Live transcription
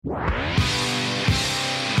Hello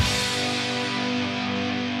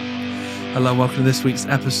and welcome to this week's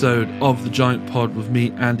episode of The Giant Pod with me,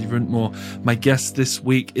 Andy Rintmore. My guest this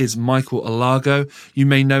week is Michael ALAGO. You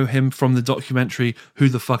may know him from the documentary Who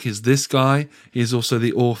the Fuck Is This Guy? He is also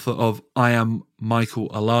the author of I Am Michael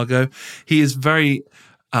ALAGO. He is very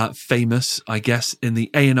famous, I guess, in the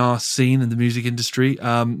A&R scene in the music industry,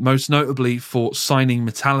 most notably for signing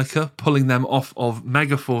Metallica, pulling them off of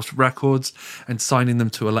Megaforce Records and signing them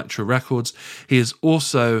to Elektra Records. He is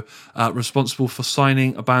also responsible for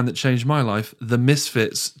signing a band that changed my life, The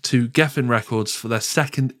Misfits, to Geffen Records for their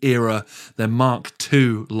second era, their Mark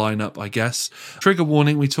II lineup, I guess. Trigger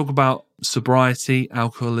warning, we talk about sobriety,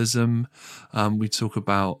 alcoholism, we talk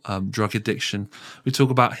about drug addiction, we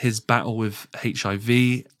talk about his battle with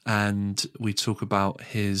HIV, and we talk about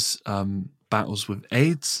his battles with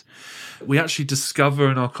AIDS. We actually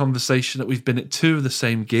discover in our conversation that we've been at two of the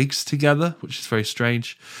same gigs together, which is very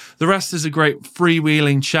strange. The rest is a great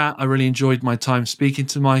freewheeling chat. I really enjoyed my time speaking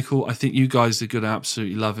to Michael. I think you guys are going to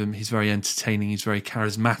absolutely love him. He's very entertaining. He's very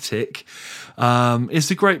charismatic.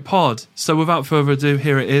 It's a great pod. So without further ado,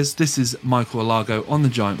 here it is. This is Michael ALAGO on The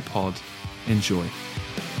Giant Pod. Enjoy.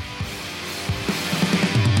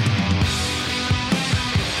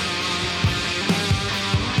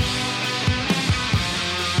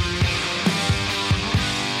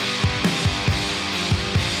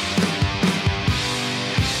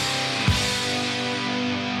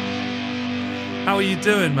 How are you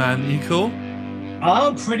doing, man? Are you cool?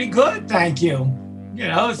 Oh, pretty good, thank you. You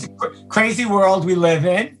know, it's a crazy world we live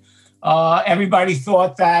in. Everybody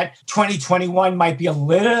thought that 2021 might be a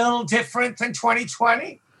little different than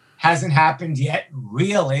 2020. Hasn't happened yet,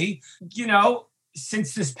 really. You know,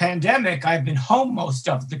 since this pandemic, I've been home most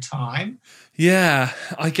of the time. Yeah,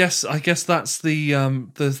 I guess that's the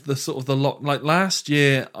sort of the lot. Like last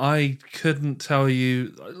year, I couldn't tell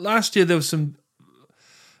you. Last year there was some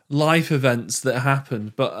life events that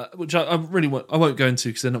happened, but which I won't go into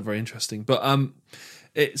because they're not very interesting. But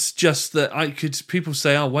it's just that people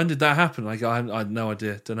say, "Oh, when did that happen?" I go, I had no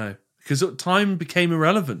idea, don't know, because time became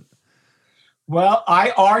irrelevant. Well,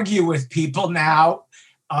 I argue with people now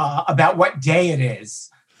about what day it is.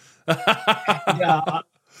 And,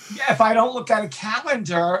 if I don't look at a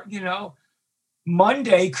calendar, you know,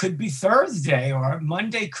 Monday could be Thursday, or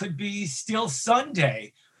Monday could be still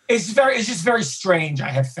Sunday. It's just very strange, I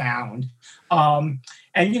have found. And,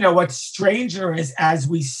 you know, what's stranger is as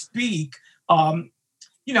we speak,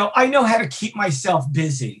 you know, I know how to keep myself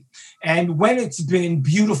busy. And when it's been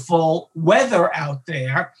beautiful weather out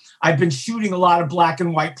there, I've been shooting a lot of black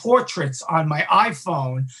and white portraits on my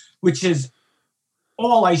iPhone, which is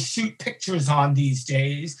all I shoot pictures on these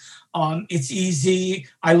days. It's easy.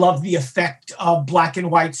 I love the effect of black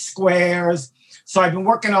and white squares. So I've been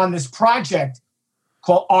working on this project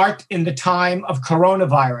called Art in the Time of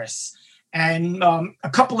Coronavirus. And a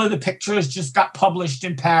couple of the pictures just got published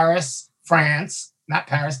in Paris, France, not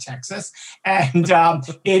Paris, Texas, and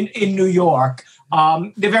in New York.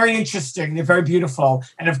 They're very interesting. They're very beautiful.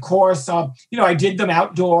 And of course, you know, I did them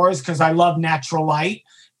outdoors because I love natural light,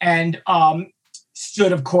 and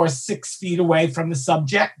stood, of course, 6 feet away from the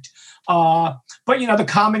subject. But, you know, the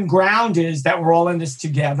common ground is that we're all in this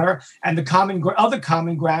together. And the other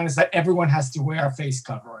common ground is that everyone has to wear a face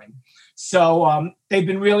covering. So they've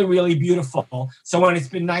been really, really beautiful. So when it's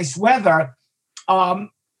been nice weather,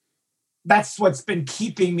 that's what's been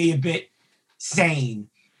keeping me a bit sane,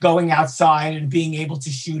 going outside and being able to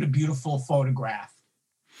shoot a beautiful photograph.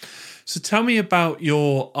 So tell me about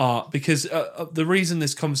your art, because the reason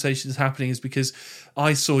this conversation is happening is because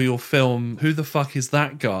I saw your film, Who the Fuck Is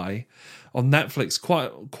That Guy?, on Netflix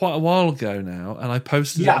quite a while ago now, and I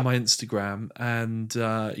posted it on my Instagram, and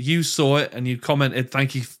you saw it and you commented,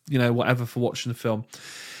 "Thank you, you know, whatever, for watching the film,"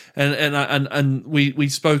 and we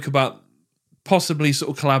spoke about possibly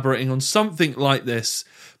sort of collaborating on something like this.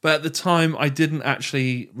 But at the time, I didn't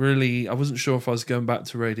actually I wasn't sure if I was going back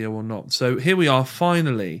to radio or not. So here we are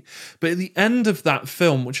finally. But at the end of that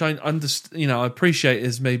film, which I understand, you know, I appreciate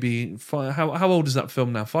is maybe, how old is that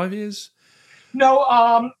film now? 5 years?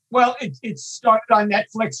 No, well, it started on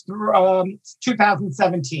Netflix through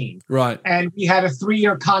 2017. Right. And we had a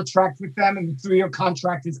 3-year contract with them, and the 3-year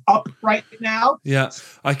contract is up right now. Yeah.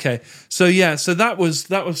 Okay. So that was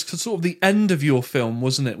sort of the end of your film,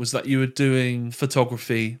 wasn't it? Was that you were doing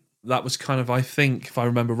photography? That was kind of, I think, if I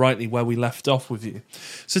remember rightly, where we left off with you.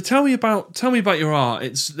 So tell me about your art.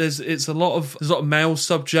 It's a lot of male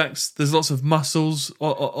subjects. There's lots of muscles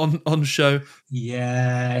on show.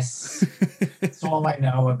 Yes, that's all I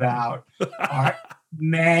know about art.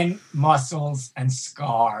 Men, muscles, and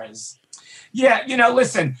scars. Yeah,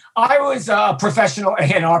 listen, I was a professional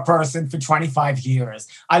A&R person for 25 years.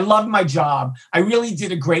 I loved my job. I really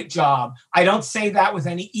did a great job. I don't say that with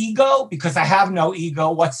any ego because I have no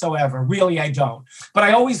ego whatsoever. Really, I don't. But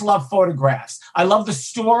I always loved photographs. I love the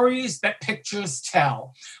stories that pictures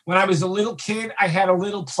tell. When I was a little kid, I had a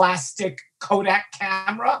little plastic Kodak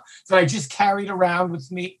camera that I just carried around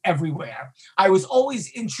with me everywhere. I was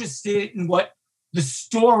always interested in what the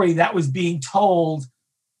story that was being told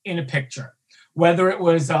in a picture, whether it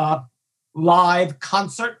was a live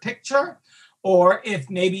concert picture or if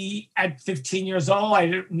maybe at 15 years old, I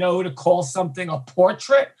didn't know to call something a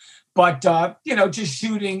portrait, but, just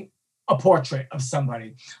shooting a portrait of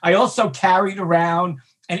somebody. I also carried around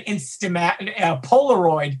a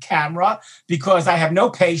Polaroid camera because I have no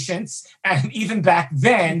patience. And even back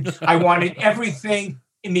then, I wanted everything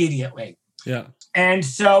immediately. Yeah. And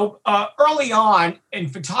so early on in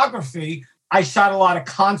photography, I shot a lot of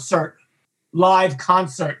live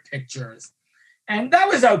concert pictures. And that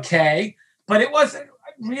was okay, but it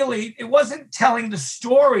wasn't telling the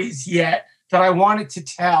stories yet that I wanted to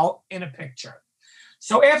tell in a picture.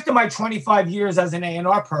 So after my 25 years as an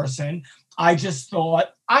A&R person, I just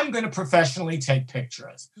thought, I'm going to professionally take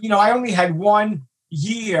pictures. I only had 1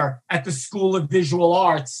 year at the School of Visual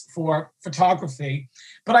Arts for photography,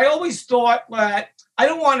 but I always thought that I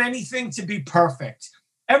don't want anything to be perfect.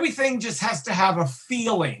 Everything just has to have a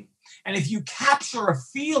feeling. And if you capture a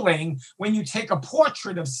feeling when you take a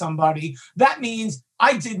portrait of somebody, that means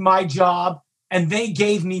I did my job and they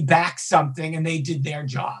gave me back something and they did their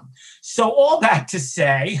job. So all that to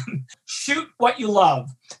say, shoot what you love.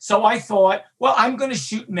 So I thought, well, I'm going to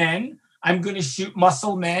shoot men. I'm going to shoot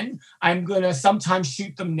muscle men. I'm going to sometimes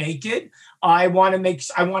shoot them naked. I want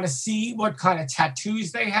to see what kind of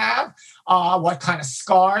tattoos they have, what kind of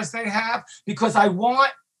scars they have, because I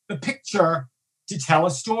want the picture to tell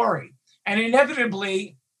a story. And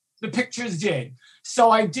inevitably, the pictures did.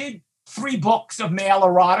 So I did 3 books of male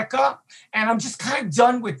erotica, and I'm just kind of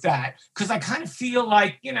done with that because I kind of feel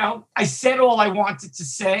like, I said all I wanted to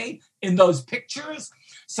say in those pictures.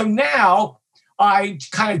 So now I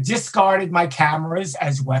kind of discarded my cameras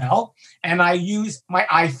as well, and I use my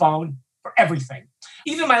iPhone for everything.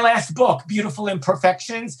 Even my last book, Beautiful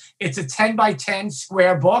Imperfections, it's a 10 by 10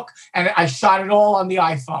 square book, and I shot it all on the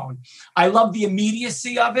iPhone. I love the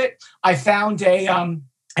immediacy of it. I found an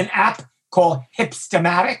app called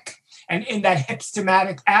Hipstamatic, and in that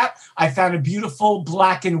Hipstamatic app, I found a beautiful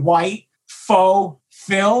black and white faux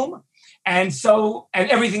film. And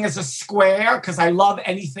everything is a square because I love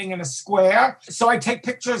anything in a square. So I take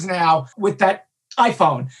pictures now with that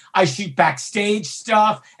iPhone. I shoot backstage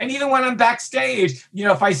stuff. And even when I'm backstage,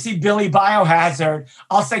 if I see Billy Biohazard,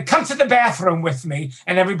 I'll say, come to the bathroom with me.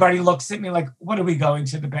 And everybody looks at me like, what are we going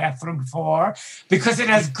to the bathroom for? Because it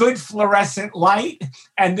has good fluorescent light.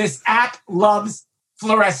 And this app loves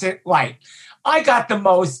fluorescent light. I got the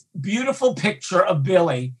most beautiful picture of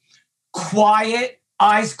Billy, quiet,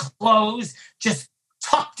 eyes closed, just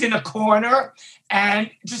tucked in a corner. And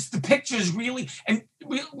just the pictures really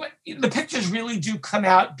do come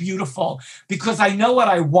out beautiful because I know what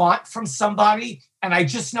I want from somebody and I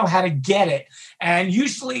just know how to get it. And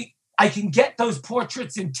usually I can get those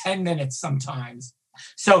portraits in 10 minutes sometimes.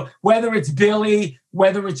 So whether it's Billy,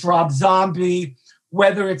 whether it's Rob Zombie,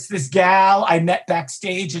 whether it's this gal I met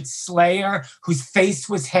backstage at Slayer whose face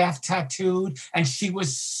was half tattooed and she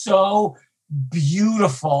was so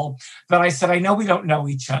beautiful that I said, I know we don't know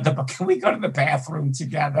each other, but can we go to the bathroom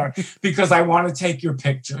together? Because I want to take your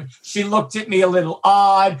picture. She looked at me a little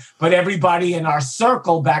odd, but everybody in our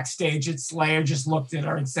circle backstage at Slayer just looked at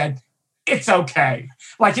her and said, it's okay.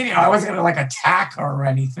 I wasn't going to attack her or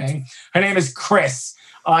anything. Her name is Chris.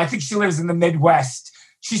 I think she lives in the Midwest.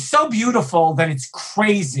 She's so beautiful that it's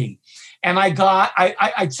crazy. And I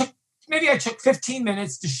took 15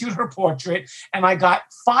 minutes to shoot her portrait, and I got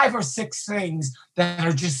 5 or 6 things that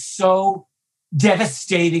are just so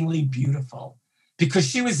devastatingly beautiful because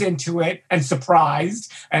she was into it and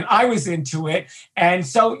surprised, and I was into it. And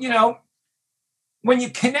so, when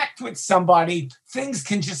you connect with somebody, things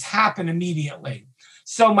can just happen immediately.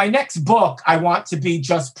 So my next book, I want to be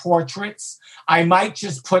just portraits. I might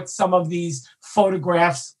just put some of these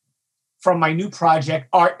photographs from my new project,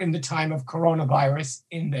 Art in the Time of Coronavirus,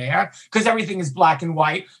 in there, because everything is black and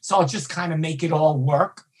white. So I'll just kind of make it all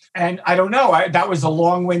work. And I don't know, that was a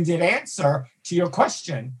long-winded answer to your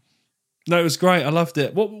question. No, it was great. I loved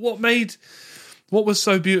it. What was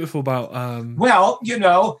so beautiful about... Well,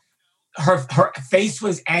 her face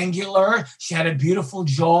was angular. She had a beautiful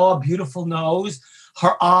jaw, beautiful nose.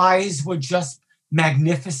 Her eyes were just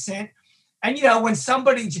magnificent. And, when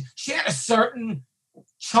she had a certain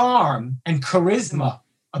charm and charisma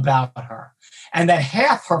about her, and that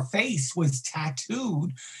half her face was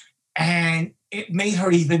tattooed, and it made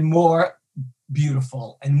her even more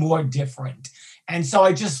beautiful and more different. And so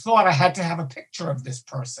I just thought I had to have a picture of this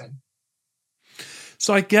person.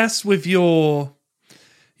 So I guess with your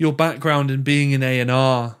background in being an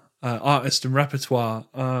A&R artist and repertoire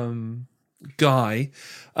guy,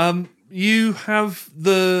 you have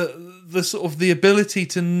the sort of the ability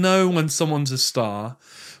to know when someone's a star,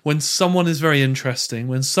 when someone is very interesting,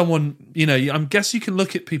 when someone, you know, I guess you can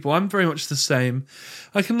look at people. I'm very much the same.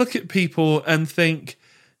 I can look at people and think,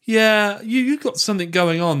 yeah, you've got something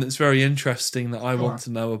going on that's very interesting that I want to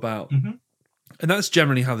know about. Mm-hmm. And that's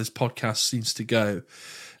generally how this podcast seems to go.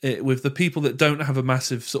 With the people that don't have a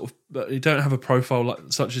massive sort of, don't have a profile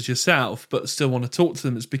such as yourself, but still want to talk to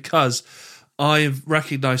them, it's because I've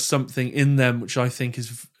recognized something in them which I think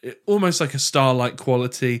is almost like a star-like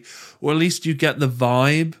quality, or at least you get the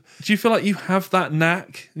vibe. Do you feel like you have that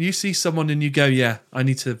knack? You see someone and you go, yeah, I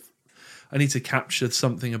need to capture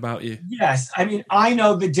something about you. Yes. I mean, I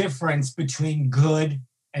know the difference between good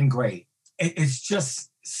and great. It's just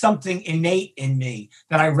something innate in me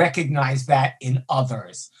that I recognize that in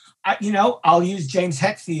others. I'll use James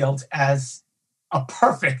Hetfield as a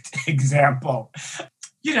perfect example.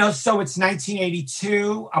 So it's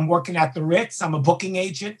 1982. I'm working at the Ritz. I'm a booking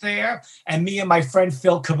agent there. And me and my friend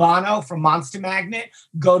Phil Cavano from Monster Magnet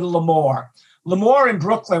go to Lemoore. Lemoore in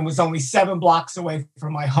Brooklyn was only 7 blocks away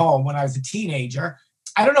from my home when I was a teenager.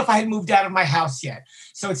 I don't know if I had moved out of my house yet.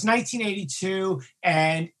 So it's 1982,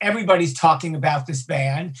 and everybody's talking about this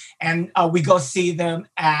band. And we go see them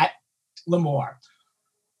at Lemoore.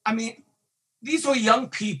 I mean, these were young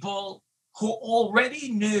people who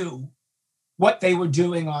already knew what they were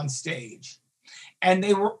doing on stage. And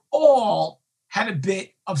they were all had a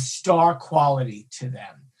bit of star quality to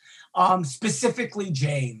them. Specifically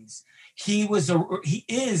James. He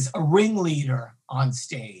is a ringleader on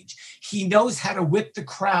stage. He knows how to whip the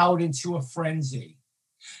crowd into a frenzy.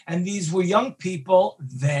 And these were young people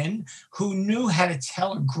then who knew how to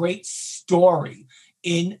tell a great story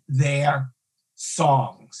in their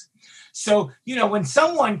songs. So, when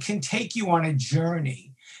someone can take you on a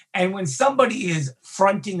journey, and when somebody is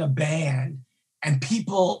fronting a band and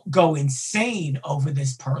people go insane over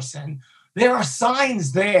this person, there are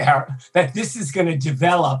signs there that this is going to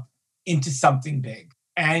develop into something big.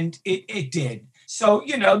 And it did. So,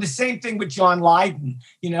 the same thing with John Lydon.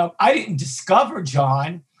 I didn't discover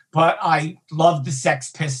John, but I loved the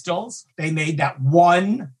Sex Pistols. They made that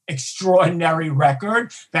one extraordinary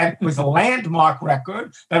record that was a landmark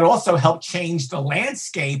record that also helped change the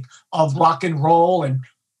landscape of rock and roll and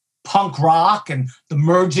punk rock and the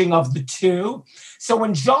merging of the two. So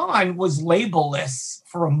when John was labelless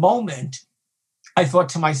for a moment, I thought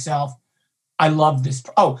to myself, I love this.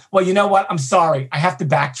 Oh, well, you know what? I'm sorry. I have to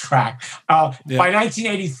backtrack. By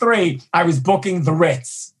 1983, I was booking the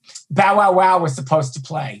Ritz. Bow Wow Wow was supposed to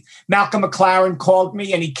play. Malcolm McLaren called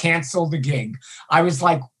me and he canceled the gig. I was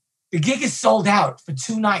like, the gig is sold out for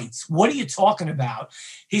 2 nights. What are you talking about?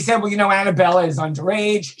 He said, well, Annabella is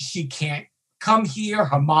underage. She can't come here.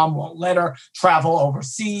 Her mom won't let her travel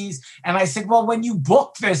overseas. And I said, well, when you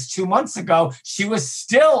booked this 2 months ago, she was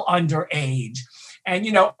still underage. And,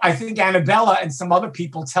 I think Annabella and some other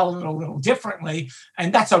people tell it a little differently,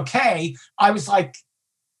 and that's okay. I was like,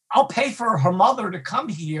 I'll pay for her mother to come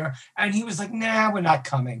here. And he was like, nah, we're not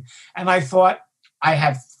coming. And I thought, I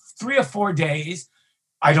have 3 or 4 days.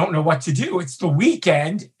 I don't know what to do. It's the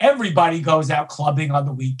weekend. Everybody goes out clubbing on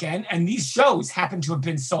the weekend. And these shows happen to have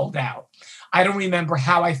been sold out. I don't remember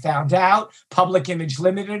how I found out. Public Image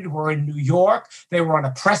Limited were in New York. They were on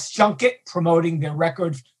a press junket promoting their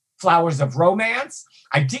record, Flowers of Romance.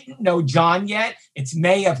 I didn't know John yet. It's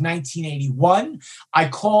May of 1981. I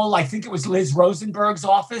call, I think it was Liz Rosenberg's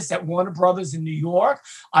office at Warner Brothers in New York.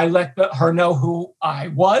 I let her know who I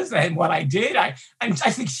was and what I did. I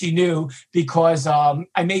think she knew because I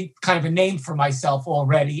made kind of a name for myself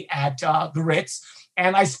already at the Ritz.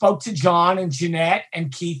 And I spoke to John and Jeanette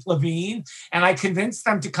and Keith Levine, and I convinced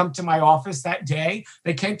them to come to my office that day.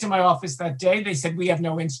 They came to my office that day. They said, we have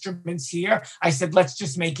no instruments here. I said, let's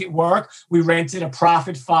just make it work. We rented a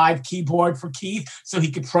Prophet 5 keyboard for Keith so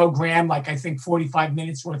he could program, 45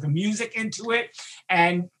 minutes worth of music into it.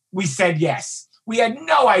 And we said yes. We had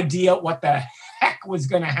no idea what the heck was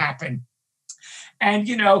going to happen. And,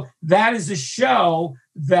 that is a show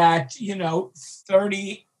that,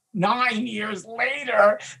 39 years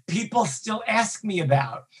later, people still ask me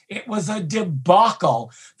about. It was a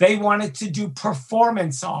debacle. They wanted to do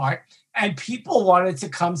performance art, and people wanted to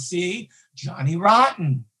come see Johnny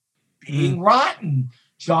Rotten, being Rotten,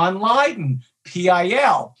 John Lydon,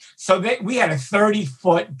 PIL. So we had a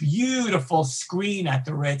 30-foot beautiful screen at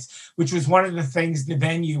the Ritz, which was one of the things the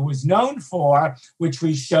venue was known for, which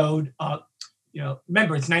we showed.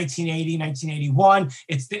 Remember, it's 1980, 1981.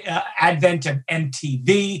 It's the advent of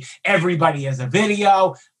MTV. Everybody has a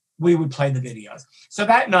video. We would play the videos. So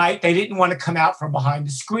that night, they didn't want to come out from behind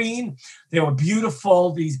the screen. They were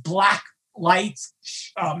beautiful, these black lights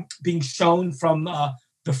being shown from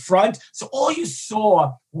the front. So all you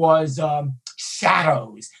saw was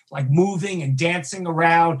shadows, like moving and dancing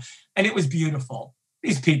around. And it was beautiful.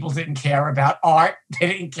 These people didn't care about art.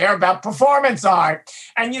 They didn't care about performance art.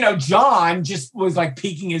 And, John just was like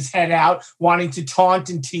peeking his head out, wanting to taunt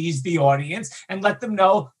and tease the audience and let them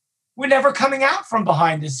know we're never coming out from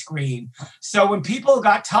behind the screen. So when people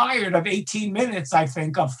got tired of 18 minutes, I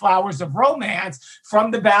think, of Flowers of Romance from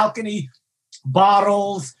the balcony,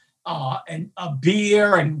 bottles and a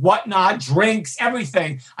beer and whatnot, drinks,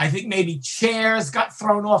 everything. I think maybe chairs got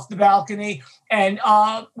thrown off the balcony and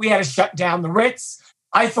we had to shut down the Ritz.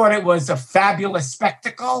 I thought it was a fabulous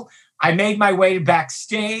spectacle. I made my way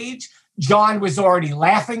backstage. John was already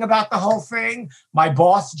laughing about the whole thing. My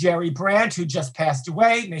boss, Jerry Brandt, who just passed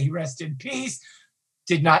away, may he rest in peace,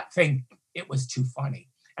 did not think it was too funny.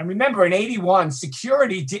 And remember, in 81,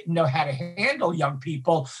 security didn't know how to handle young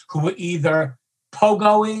people who were either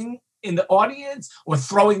pogoing in the audience or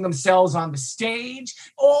throwing themselves on the stage,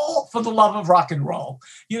 all for the love of rock and roll.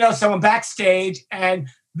 So I'm backstage, and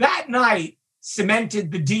that night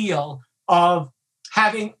cemented the deal of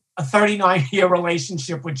having a 39-year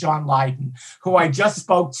relationship with John Lydon, who I just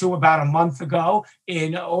spoke to about a month ago,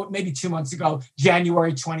 maybe 2 months ago,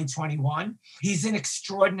 January 2021. He's an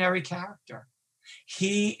extraordinary character.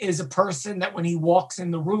 He is a person that when he walks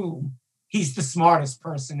in the room, he's the smartest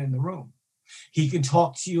person in the room. He can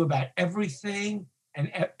talk to you about everything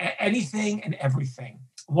and anything and everything.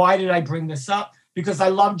 Why did I bring this up? Because I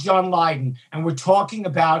love John Lydon, and we're talking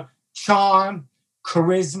about charm,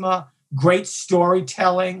 charisma, great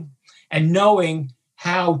storytelling, and knowing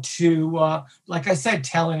how to, like I said,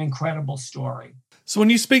 tell an incredible story. So when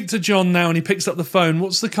you speak to John now and he picks up the phone,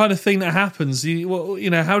 what's the kind of thing that happens?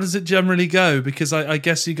 How does it generally go? Because I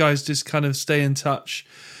guess you guys just kind of stay in touch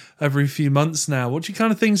every few months now. What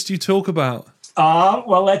kind of things do you talk about?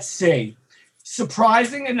 Well, let's see.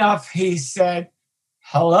 Surprising enough, he said,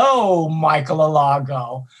 "Hello, Michael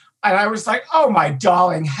Alago." And I was like, "Oh, my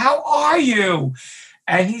darling, how are you?"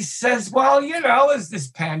 And he says, "Well, is this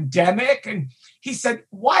pandemic?" And he said,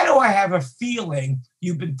 "Why do I have a feeling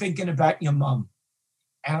you've been thinking about your mom?"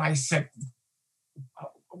 And I said,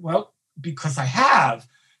 "Well, because I have."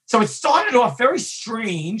 So it started off very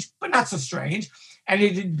strange, but not so strange. And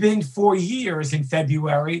it had been 4 years in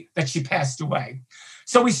February that she passed away.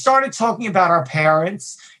 So we started talking about our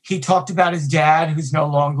parents. He talked about his dad, who's no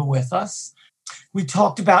longer with us. We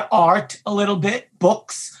talked about art a little bit,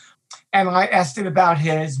 books. And I asked him about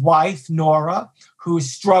his wife, Nora, who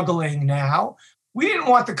is struggling now. We didn't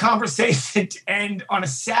want the conversation to end on a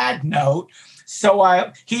sad note.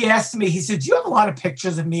 So he asked me, he said, "Do you have a lot of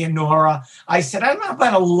pictures of me and Nora?" I said, "I don't know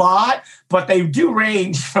about a lot, but they do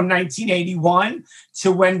range from 1981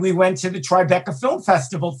 to when we went to the Tribeca Film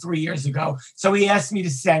Festival 3 years ago." So he asked me to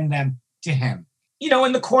send them to him.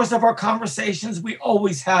 In the course of our conversations, we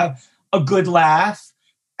always have a good laugh.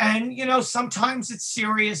 And, sometimes it's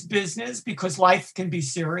serious business because life can be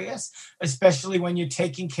serious, especially when you're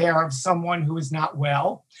taking care of someone who is not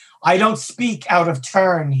well. I don't speak out of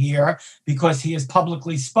turn here because he has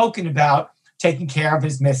publicly spoken about taking care of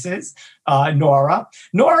his missus, Nora.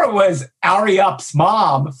 Nora was Ari Up's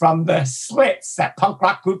mom from the Slits, that punk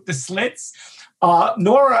rock group, the Slits.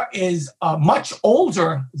 Nora is much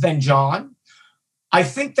older than John. I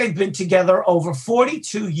think they've been together over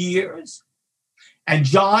 42 years. And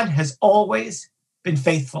John has always been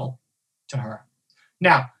faithful to her.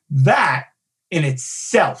 Now, that in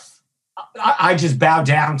itself, I just bow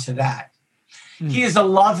down to that. He is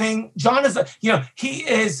John is he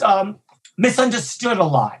is misunderstood a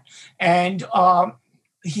lot. And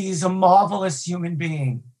he's a marvelous human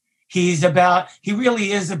being. He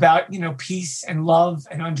really is about, peace and love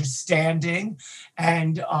and understanding.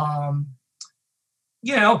 And,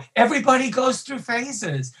 everybody goes through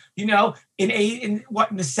phases. In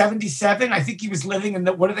the 77, I think he was living in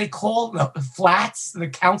what do they call the flats, the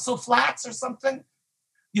council flats or something,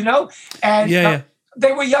 and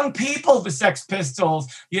they were young people, the Sex Pistols,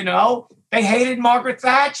 they hated Margaret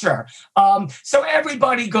Thatcher. So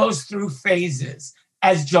everybody goes through phases,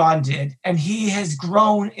 as John did, and he has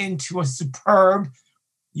grown into a superb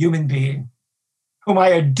human being whom I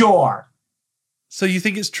adore. So you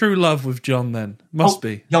think it's true love with John then? Must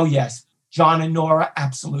be. Oh, yes. John and Nora,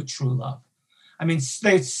 absolute true love. I mean,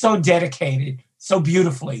 they're so dedicated, so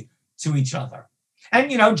beautifully to each other.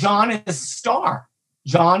 And, John is a star.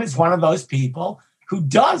 John is one of those people who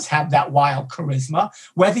does have that wild charisma.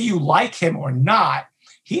 Whether you like him or not,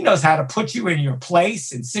 he knows how to put you in your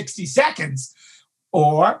place in 60 seconds.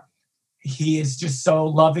 Or he is just so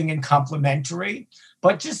loving and complimentary,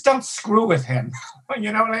 but just don't screw with him.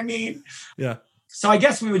 You know what I mean? Yeah. So I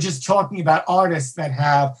guess we were just talking about artists that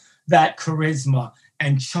have that charisma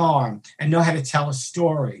and charm and know how to tell a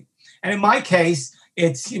story. And in my case,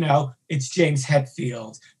 it's James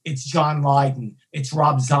Hetfield, it's John Lydon, it's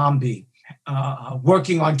Rob Zombie,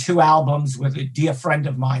 working on 2 albums with a dear friend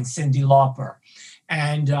of mine, Cyndi Lauper,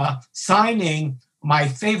 and signing my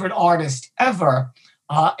favorite artist ever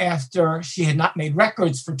after she had not made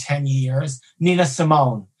records for 10 years, Nina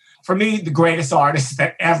Simone. For me, the greatest artist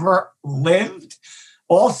that ever lived.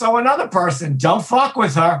 Also another person, don't fuck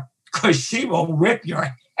with her because she will rip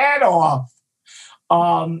your head off.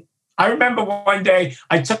 I remember one day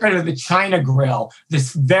I took her to the China Grill,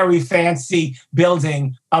 this very fancy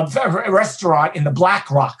building, a restaurant in the Black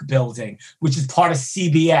Rock building, which is part of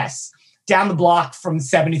CBS, down the block from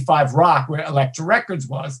 75 Rock, where Elektra Records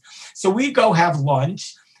was. So we go have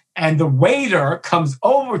lunch, and the waiter comes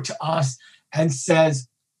over to us and says,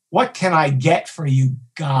 "What can I get for you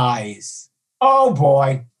guys?" Oh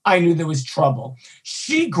boy, I knew there was trouble.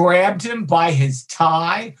 She grabbed him by his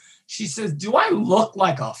tie. She says, "Do I look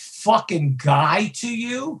like a fucking guy to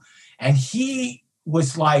you?" And he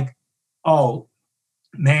was like, "Oh,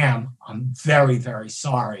 ma'am, I'm very, very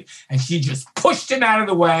sorry." And she just pushed him out of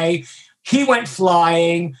the way. He went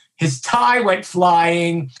flying. His tie went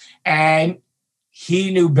flying. And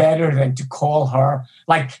he knew better than to call her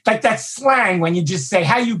like that slang when you just say,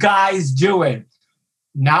 "How you guys doing?"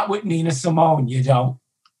 Not with Nina Simone, you don't.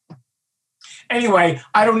 Anyway,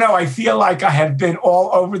 I don't know. I feel like I have been all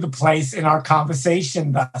over the place in our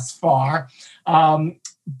conversation thus far.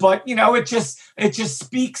 But, it just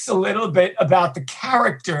speaks a little bit about the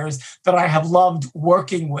characters that I have loved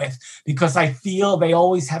working with, because I feel they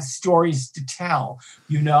always have stories to tell,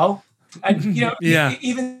 And, Yeah.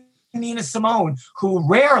 Even Nina Simone, who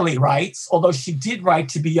rarely writes, although she did write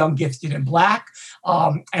To Be Young, Gifted, and Black,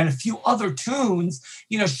 and a few other tunes,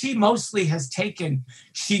 she mostly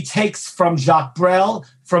she takes from Jacques Brel,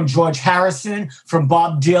 from George Harrison, from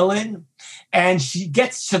Bob Dylan, and she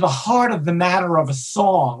gets to the heart of the matter of a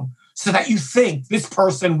song so that you think this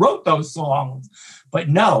person wrote those songs. But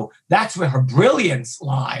no, that's where her brilliance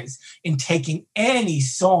lies, in taking any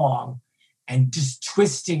song and just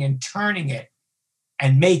twisting and turning it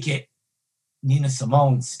and make it Nina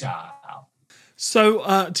Simone style.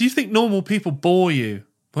 So, do you think normal people bore you?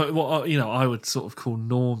 What I would sort of call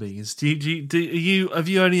normies. Have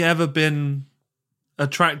you only ever been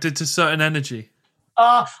attracted to certain energy?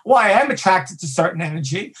 Well, I am attracted to certain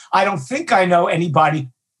energy. I don't think I know anybody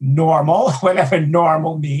normal, whatever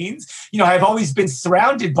normal means. I've always been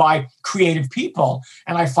surrounded by creative people,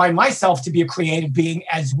 and I find myself to be a creative being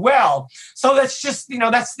as well. So that's just,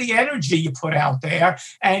 that's the energy you put out there.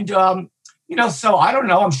 And, so I don't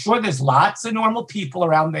know. I'm sure there's lots of normal people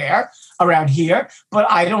around here, but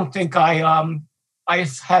I don't think I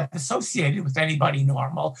have associated with anybody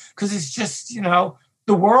normal, because it's just,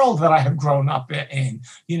 the world that I have grown up in,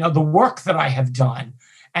 the work that I have done.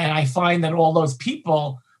 And I find that all those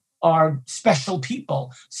people are special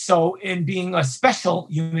people. So in being a special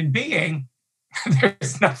human being,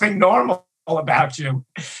 there's nothing normal about you.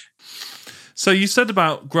 So you said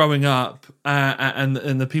about growing up and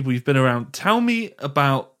the people you've been around. Tell me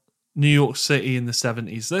about New York City in the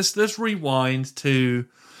 70s. Let's rewind to...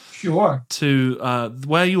 Sure. To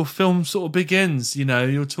where your film sort of begins.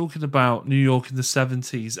 You're talking about New York in the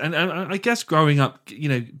 70s. And I guess growing up,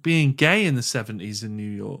 being gay in the 70s in New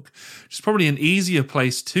York, which is probably an easier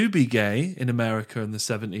place to be gay in America in the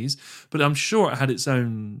 70s, but I'm sure it had its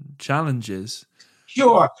own challenges.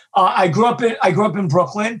 Sure. I grew up in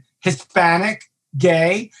Brooklyn, Hispanic,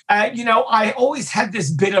 gay. I always had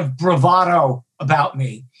this bit of bravado about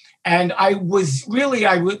me. And I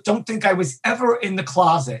don't think I was ever in the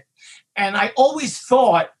closet. And I always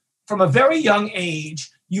thought from a very young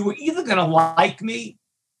age, you were either going to like me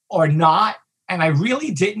or not. And I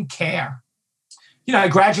really didn't care. I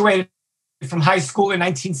graduated from high school in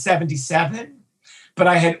 1977, but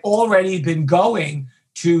I had already been going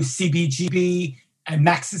to CBGB and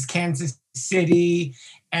Max's Kansas City.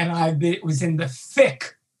 And I was in the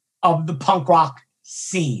thick of the punk rock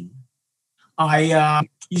scene. I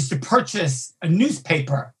used to purchase a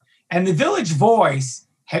newspaper, and the Village Voice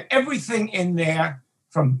had everything in there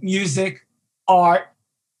from music, art,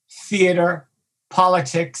 theater,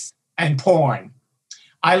 politics, and porn.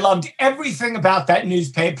 I loved everything about that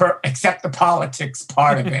newspaper except the politics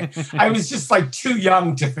part of it. I was just like too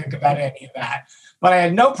young to think about any of that. But I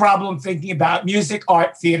had no problem thinking about music,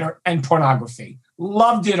 art, theater, and pornography.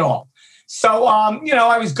 Loved it all. So,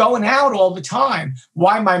 I was going out all the time.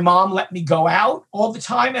 Why my mom let me go out all the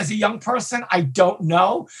time as a young person, I don't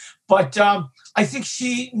know. But I think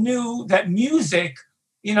she knew that music,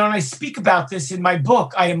 and I speak about this in my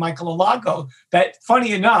book, I Am Michael Alago, that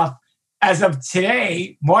funny enough, as of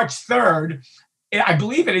today, March 3rd, I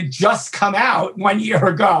believe it had just come out 1 year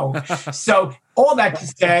ago. So all that to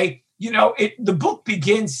say, the book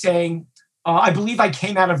begins saying, I believe I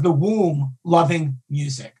came out of the womb loving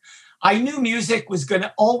music. I knew music was going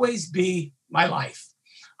to always be my life.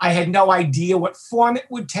 I had no idea what form it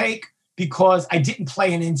would take because I didn't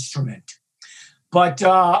play an instrument. But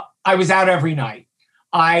I was out every night.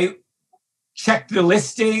 I checked the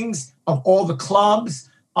listings of all the clubs,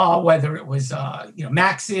 whether it was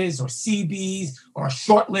Max's or CB's or a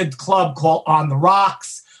short-lived club called On the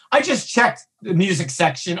Rocks. I just checked the music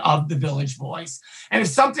section of the Village Voice. And if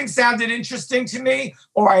something sounded interesting to me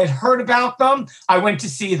or I had heard about them, I went to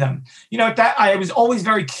see them. I was always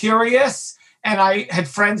very curious, and I had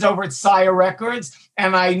friends over at Sire Records,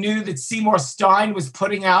 and I knew that Seymour Stein was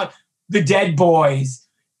putting out the Dead Boys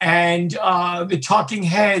and the Talking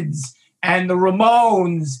Heads and the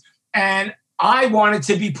Ramones, and I wanted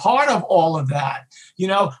to be part of all of that.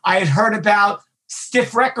 I had heard about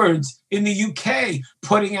Stiff Records in the UK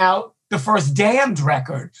putting out the first Damned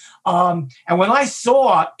record. And when I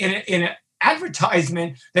saw in an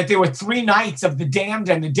advertisement that there were 3 nights of the Damned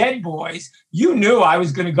and the Dead Boys, you knew I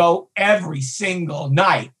was going to go every single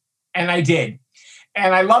night. And I did.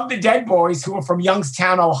 And I loved the Dead Boys, who were from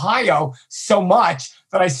Youngstown, Ohio, so much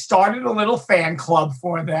that I started a little fan club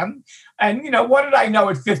for them. And, what did I know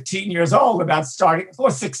at 15 years old about starting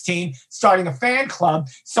a fan club?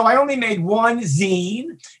 So I only made one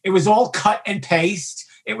zine. It was all cut and paste.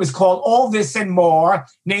 It was called All This and More,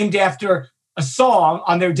 named after a song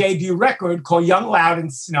on their debut record called Young, Loud,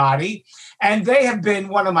 and Snotty. And they have been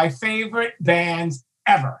one of my favorite bands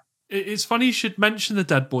ever. It's funny you should mention the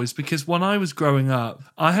Dead Boys, because when I was growing up,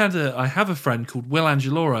 I have a friend called Will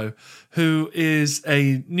Angeloro, who is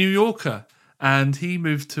a New Yorker, and he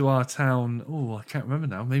moved to our town, I can't remember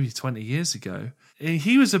now, maybe 20 years ago.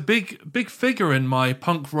 He was a big figure in my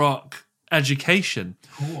punk rock education.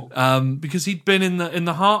 Cool. Because he'd been in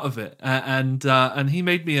the heart of it, and he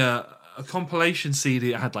made me a compilation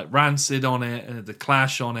CD. It had like Rancid on it and The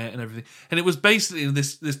Clash on it and everything, and it was basically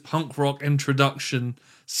this punk rock introduction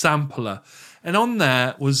sampler, and on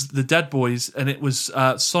there was the Dead Boys, and it was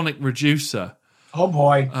Sonic Reducer. Oh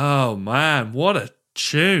boy. Oh man, what a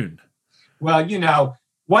tune. Well,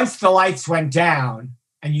 once the lights went down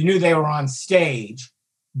and you knew they were on stage,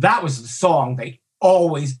 that was the song they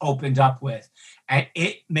always opened up with, and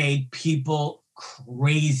it made people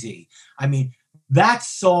crazy. I mean, that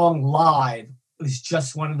song live was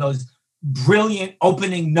just one of those brilliant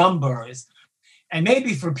opening numbers. And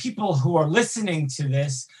maybe for people who are listening to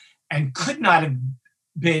this and could not have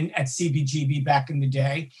been at CBGB back in the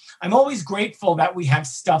day, I'm always grateful that we have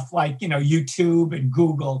stuff like, YouTube and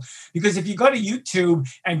Google. Because if you go to YouTube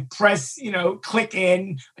and press,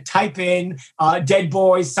 type in Dead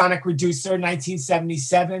Boys, Sonic Reducer,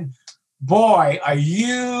 1977, boy, are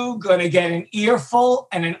you going to get an earful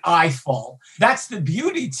and an eyeful. That's the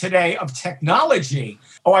beauty today of technology.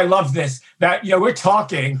 Oh, I love this. That, we're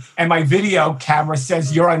talking and my video camera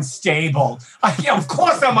says you're unstable. Of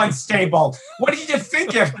course I'm unstable. What did you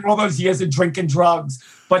think after all those years of drinking drugs,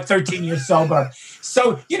 but 13 years sober?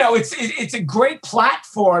 So, it's a great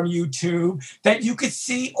platform, YouTube, that you could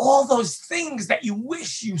see all those things that you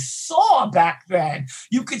wish you saw back then.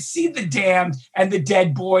 You could see the Damned and the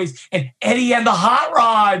Dead Boys and Eddie and the Hot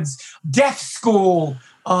Rods, Deaf School,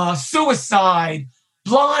 Suicide,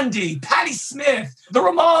 Blondie, Patti Smith, the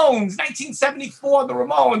Ramones, 1974, the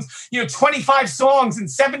Ramones, 25 songs in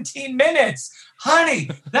 17 minutes. Honey,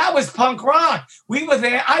 that was punk rock. We were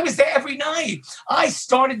there. I was there every night. I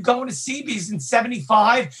started going to CB's in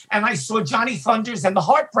 75, and I saw Johnny Thunders and the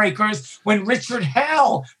Heartbreakers when Richard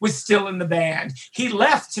Hell was still in the band. He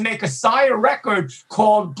left to make a Sire record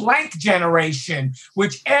called Blank Generation,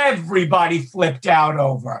 which everybody flipped out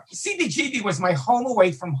over. CBGB was my home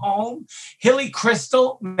away from home. Hilly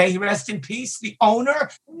Crystal, may he rest in peace, the owner,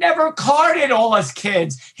 never carded all us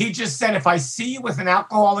kids. He just said, if I see you with an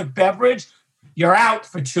alcoholic beverage, you're out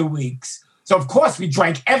for 2 weeks. So, of course, we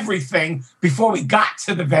drank everything before we got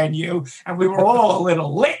to the venue, and we were all a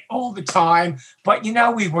little lit all the time. But,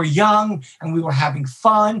 we were young, and we were having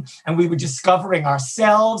fun, and we were discovering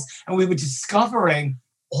ourselves, and we were discovering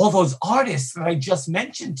all those artists that I just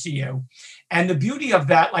mentioned to you. And the beauty of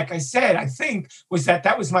that, like I said, I think, was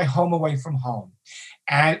that was my home away from home.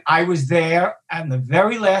 And I was there on the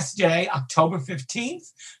very last day, October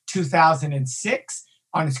 15th, 2006,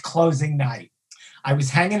 on its closing night. I was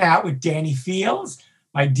hanging out with Danny Fields,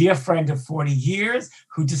 my dear friend of 40 years,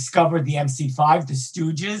 who discovered the MC5, the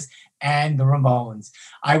Stooges, and the Ramones.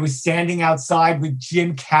 I was standing outside with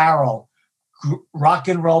Jim Carroll, rock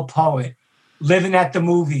and roll poet, Living at the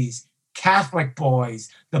Movies, Catholic Boys,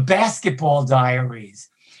 The Basketball Diaries,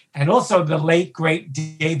 and also the late, great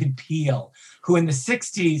David Peel, who in the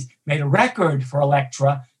 60s made a record for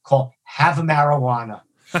Elektra called Have a Marijuana.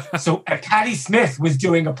 So Patti Smith was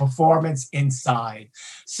doing a performance inside.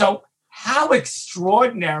 So how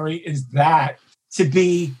extraordinary is that to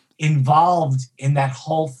be involved in that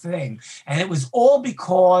whole thing? And it was all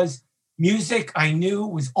because music, I knew,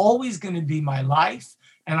 was always going to be my life,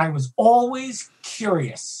 and I was always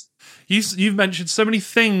curious. You've mentioned so many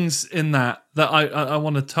things in that I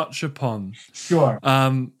want to touch upon. Sure.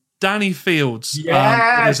 Danny Fields.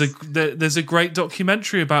 Yes. There's a great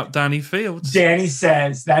documentary about Danny Fields. Danny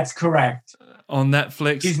Says, that's correct. On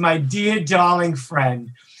Netflix. He's my dear, darling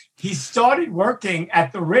friend. He started working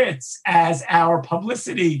at the Ritz as our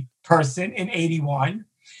publicity person in 81.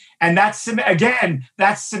 And that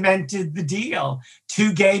cemented the deal.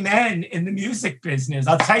 Two gay men in the music business.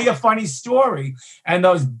 I'll tell you a funny story. And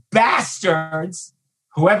those bastards,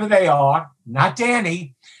 whoever they are, not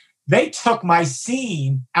Danny, they took my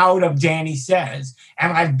scene out of Danny Says,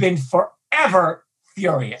 and I've been forever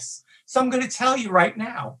furious. So I'm going to tell you right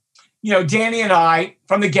now. You know, Danny and I,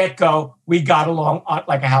 from the get-go, we got along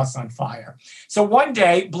like a house on fire. So one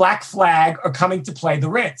day, Black Flag are coming to play the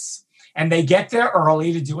Ritz, and they get there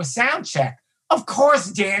early to do a sound check. Of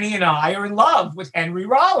course, Danny and I are in love with Henry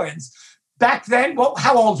Rollins. Back then, well,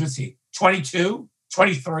 how old was he? 22,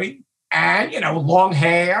 23? And, long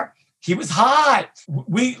hair. He was hot.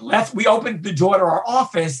 We opened the door to our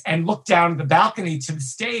office and looked down the balcony to the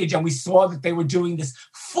stage, and we saw that they were doing this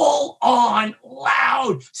full-on,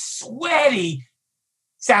 loud, sweaty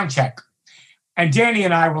sound check. And Danny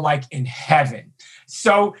and I were like in heaven.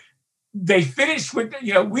 So they finished with,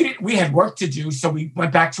 we had work to do, so we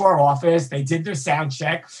went back to our office. They did their sound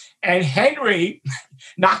check, and Henry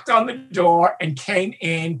knocked on the door and came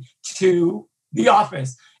in to the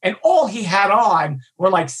office. And all he had on were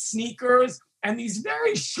like sneakers and these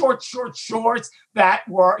very short shorts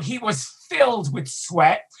he was filled with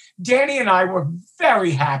sweat. Danny and I were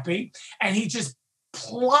very happy. And he just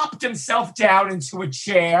plopped himself down into a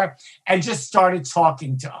chair and just started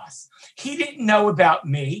talking to us. He didn't know about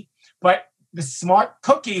me, but the smart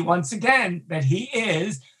cookie, once again, that he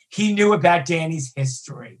is, he knew about Danny's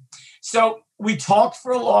history. So we talked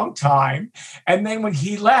for a long time. And then when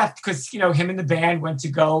he left, because, him and the band went to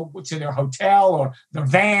go to their hotel or their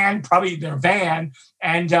van, probably their van,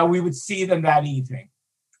 and we would see them that evening.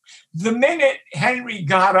 The minute Henry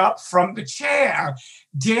got up from the chair,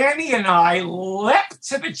 Danny and I leapt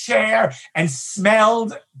to the chair and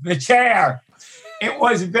smelled the chair. It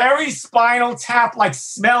was very Spinal Tap, like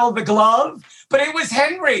smell the glove, but it was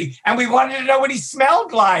Henry, and we wanted to know what he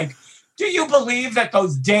smelled like. Do you believe that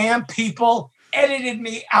those damn people edited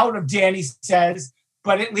me out of Danny Says,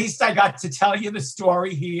 but at least I got to tell you the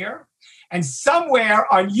story here? And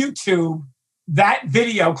somewhere on YouTube, that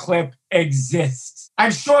video clip exists.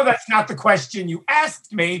 I'm sure that's not the question you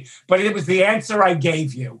asked me, but it was the answer I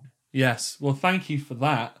gave you. Yes. Well, thank you for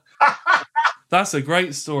that. That's a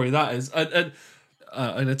great story, that is. And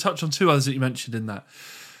I touch on two others that you mentioned in that.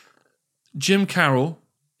 Jim Carroll.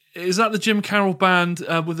 Is that the Jim Carroll band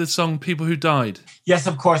with the song "People Who Died"? Yes,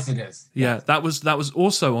 of course it is. Yeah, that was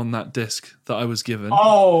also on that disc that I was given.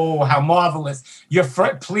 Oh, how marvelous!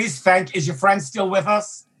 Is your friend still with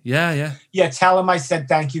us? Yeah. Yeah, tell him I said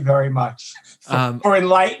thank you very much for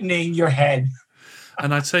enlightening your head.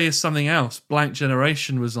 And I tell you something else. Blank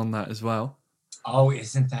Generation was on that as well. Oh,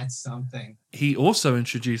 isn't that something? He also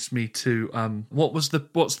introduced me to what's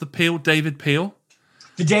the Peel? David Peel.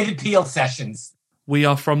 The David Peel sessions. We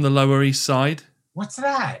Are From the Lower East Side. What's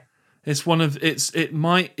that? It's it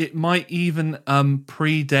might even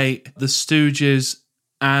predate the Stooges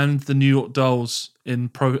and the New York Dolls in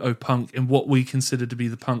proto-punk, in what we consider to be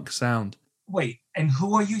the punk sound. Wait, and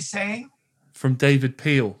who are you saying? From David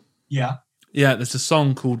Peel. Yeah. Yeah, there's a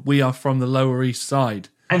song called We Are From the Lower East Side.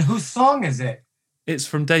 And whose song is it? It's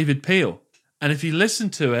from David Peel. And if you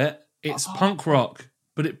listen to it, it's punk rock,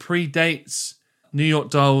 but it predates New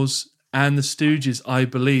York Dolls and the Stooges, I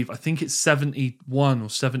believe. I think it's 71 or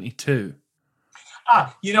 72.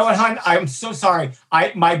 You know what, hon? I'm so sorry.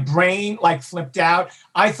 My brain like flipped out.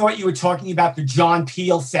 I thought you were talking about the John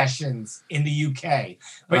Peel sessions in the UK,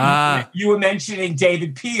 but you were mentioning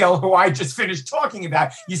David Peel, who I just finished talking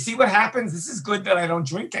about. You see what happens? This is good that I don't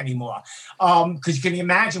drink anymore, because you can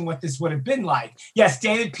imagine what this would have been like. Yes,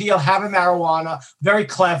 David Peel, have a marijuana, very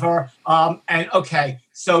clever. And okay,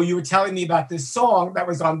 so you were telling me about this song that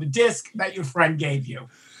was on the disc that your friend gave you.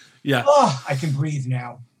 Yeah. Oh, I can breathe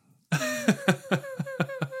now.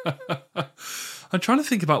 I'm trying to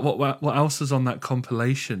think about what else was on that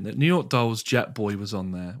compilation. That New York Dolls Jet Boy was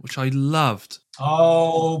on there, which I loved.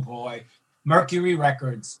 Oh boy, Mercury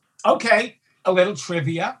Records. Okay, a little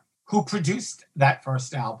trivia. Who produced that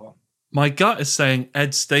first album? My gut is saying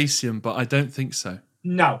Ed Stasium, but I don't think so.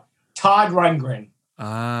 No, Todd Rundgren.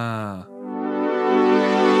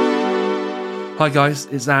 Hi guys,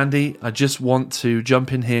 it's Andy. I just want to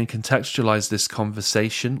jump in here and contextualize this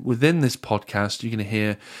conversation. Within this podcast, you're going to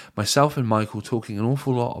hear myself and Michael talking an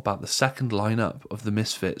awful lot about the second lineup of the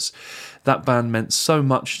Misfits. That band meant so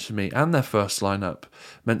much to me, and their first lineup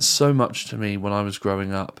meant so much to me when I was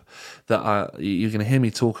growing up, that you're going to hear me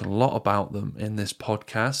talking a lot about them in this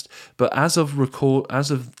podcast. But as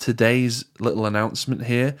of today's little announcement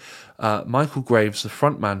here, Michael Graves, the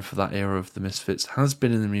frontman for that era of the Misfits, has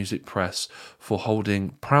been in the music press for holding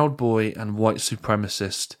Proud Boy and white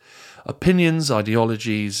supremacist opinions,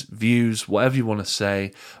 ideologies, views, whatever you want to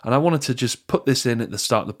say. And I wanted to just put this in at the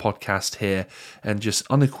start of the podcast here and just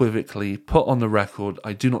unequivocally put on the record,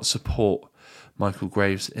 I do not support Michael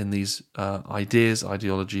Graves in these ideas,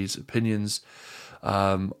 ideologies, opinions.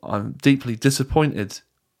 I'm deeply disappointed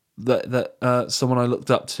that someone I looked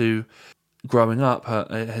up to growing up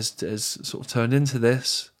has sort of turned into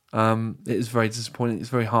this. It is very disappointing. It's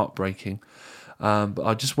very heartbreaking. But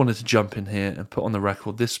I just wanted to jump in here and put on the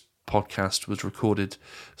record, this podcast was recorded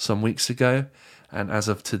some weeks ago, and as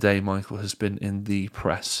of today, Michael has been in the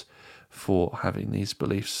press for having these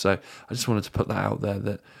beliefs. So I just wanted to put that out there,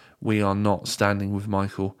 that we are not standing with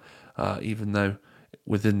Michael, even though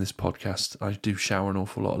within this podcast I do shower an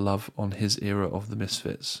awful lot of love on his era of the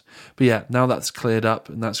Misfits. But yeah, now that's cleared up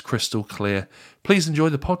and that's crystal clear. Please enjoy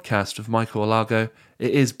the podcast with Michael Alago.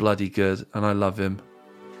 It is bloody good and I love him.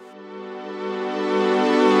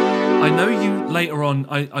 I know you later on,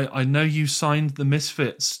 I know you signed the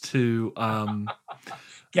Misfits to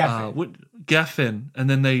Geffen, and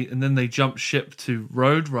then they jumped ship to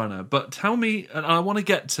Roadrunner. But tell me, and I want to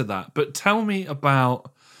get to that, but tell me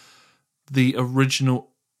about the original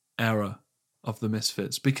era of the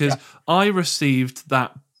Misfits, because I received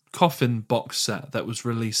that Coffin box set that was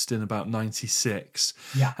released in about 96.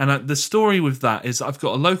 Yeah. And the story with that is I've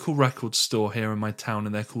got a local record store here in my town,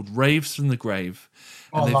 and they're called Raves from the Grave.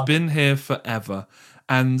 And they've been here forever.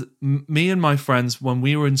 And me and my friends, when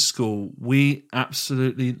we were in school, we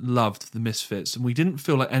absolutely loved the Misfits. And we didn't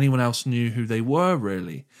feel like anyone else knew who they were,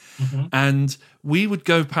 really. Mm-hmm. And we would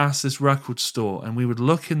go past this record store and we would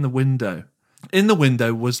look in the window. In the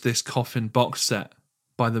window was this Coffin box set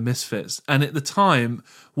by the Misfits. And at the time,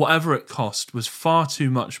 whatever it cost was far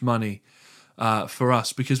too much money for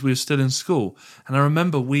us, because we were still in school. And I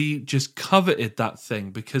remember we just coveted that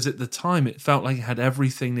thing, because at the time it felt like it had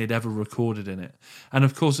everything they'd ever recorded in it. And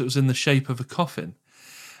of course it was in the shape of a coffin.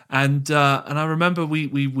 And I remember we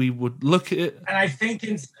would look at it. And I think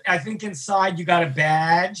inside you got a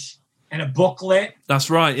badge and a booklet.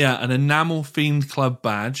 That's right, yeah, an Enamel Fiend Club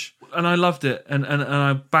badge. And I loved it, and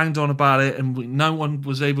I banged on about it, and no one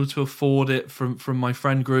was able to afford it from my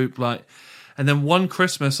friend group, like. And then one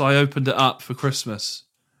Christmas, I opened it up for Christmas,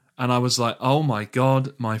 and I was like, "Oh my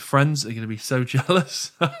God, my friends are going to be so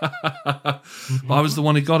jealous." Mm-hmm. I was the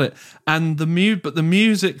one who got it, and the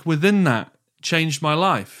music within that changed my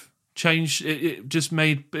life. It just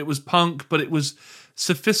made it was punk, but it was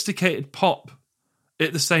sophisticated pop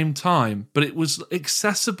at the same time, but it was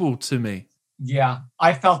accessible to me. Yeah,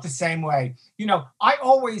 I felt the same way. You know, I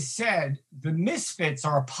always said the Misfits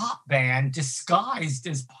are a pop band disguised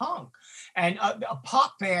as punk. And a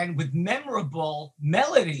pop band with memorable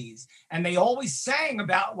melodies. And they always sang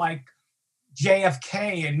about like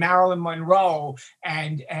JFK and Marilyn Monroe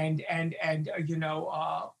and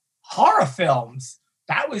horror films.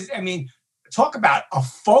 That was, I mean, talk about a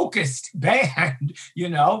focused band, you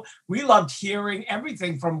know. We loved hearing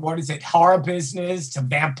everything from, Horror Business to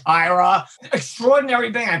Vampira.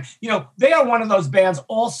 Extraordinary band. You know, they are one of those bands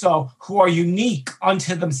also who are unique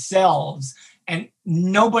unto themselves. And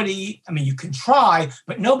nobody, I mean, you can try,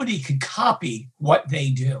 but nobody could copy what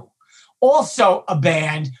they do. Also a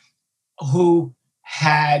band who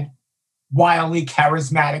had wildly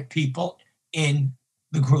charismatic people in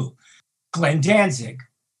the group. Glenn Danzig,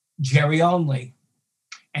 Jerry Only,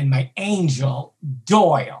 and my angel,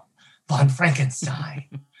 Doyle von Frankenstein.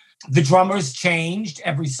 The drummers changed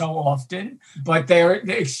every so often, but they're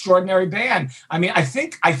an extraordinary band. I mean, I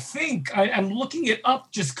think I'm looking it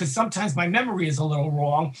up just because sometimes my memory is a little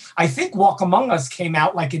wrong. I think Walk Among Us came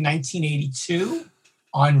out like in 1982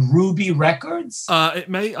 on Ruby Records.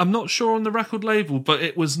 I'm not sure on the record label, but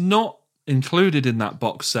it was not included in that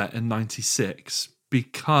box set in 96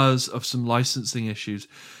 because of some licensing issues.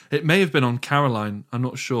 It may have been on Caroline. I'm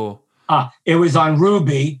not sure. It was on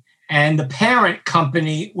Ruby. And the parent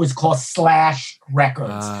company was called Slash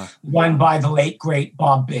Records, run by the late, great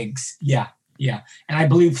Bob Biggs. Yeah. And I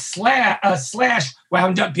believe Slash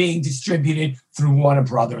wound up being distributed through Warner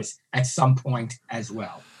Brothers at some point as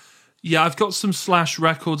well. Yeah, I've got some Slash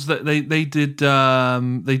records that they did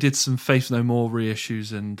some Faith No More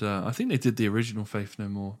reissues, and I think they did the original Faith No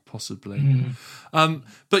More, possibly.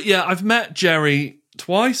 But yeah, I've met Jerry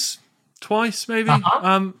twice maybe.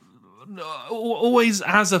 Always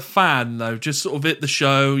as a fan though, just sort of at the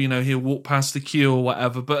show, he'll walk past the queue or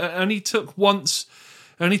whatever, but it only took one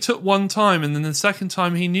time, and then the second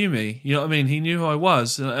time he knew me. You know what I mean? He knew who I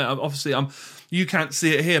was. Obviously, you can't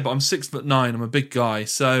see it here, but I'm 6'9". I'm a big guy,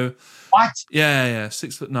 so what? Yeah,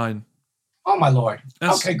 6'9". Oh my Lord!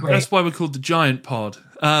 Okay, great. That's why we're called the Giant Pod.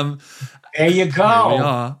 There you go. Here we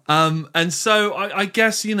are. And so I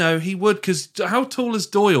guess, he would, because how tall is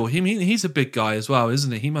Doyle? He's a big guy as well,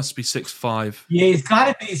 isn't he? He must be 6'5". Yeah, he's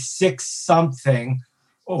got to be 6-something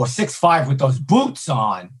or 6'5" with those boots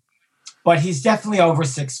on. But he's definitely over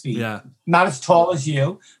 6 feet. Yeah. Not as tall as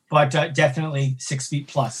you, but definitely 6 feet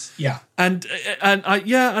plus. Yeah. And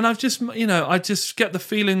I've just, I just get the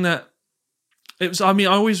feeling that it was, I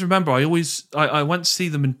always remember, I went to see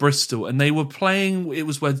them in Bristol, and they were playing, it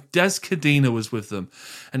was where Des Cadena was with them.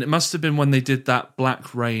 And it must have been when they did that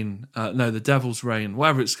Black Rain, the Devil's Rain,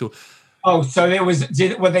 whatever it's called. Oh, so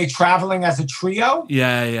were they traveling as a trio?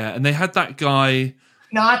 Yeah. And they had that guy.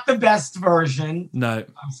 Not the best version. No.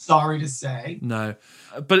 I'm sorry to say. No.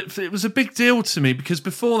 But it was a big deal to me, because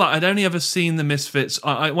before that, I'd only ever seen the Misfits.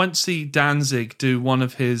 I went to see Danzig do one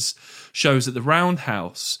of his shows at the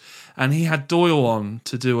Roundhouse, and he had Doyle on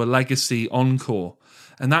to do a Legacy encore.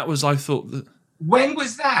 And that was, I thought... When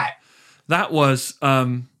was that? That was,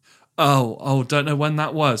 don't know when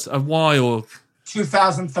that was. A while.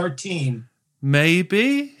 2013.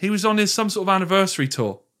 Maybe? He was on some sort of anniversary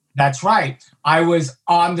tour. That's right. I was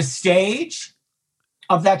on the stage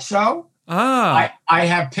of that show. I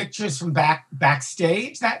have pictures from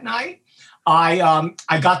backstage that night.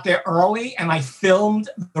 I got there early and I filmed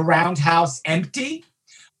the Roundhouse empty.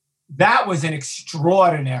 That was an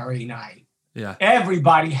extraordinary night. Yeah.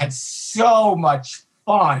 Everybody had so much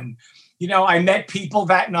fun. I met people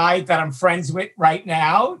that night that I'm friends with right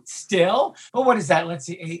now still. Well, what is that? Let's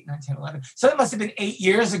see, 8, 9, 10, 11. So it must have been 8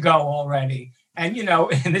 years ago already. And,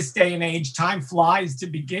 in this day and age, time flies to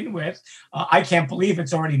begin with. I can't believe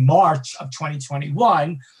it's already March of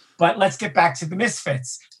 2021. But let's get back to the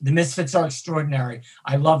Misfits. The Misfits are extraordinary.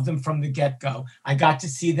 I love them from the get-go. I got to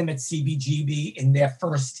see them at CBGB in their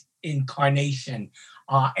first incarnation.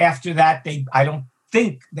 After that, I don't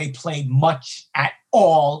think they played much at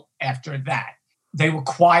all after that. They were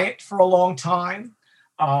quiet for a long time.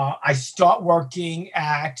 I start working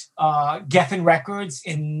at Geffen Records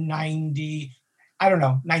in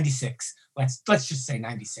 96. Let's just say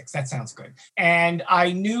 96. That sounds good. And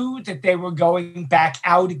I knew that they were going back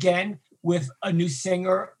out again with a new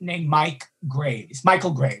singer named Michael Graves.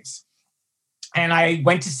 And I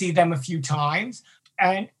went to see them a few times.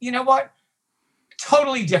 And you know what?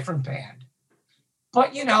 Totally different band.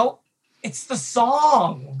 But, it's the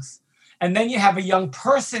songs. And then you have a young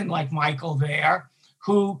person like Michael there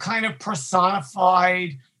who kind of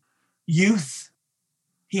personified youth.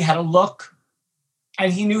 He had a look.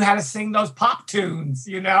 And he knew how to sing those pop tunes,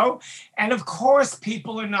 And of course,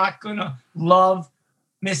 people are not going to love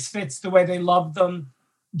Misfits the way they loved them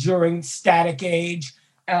during Static Age,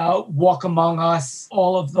 Walk Among Us,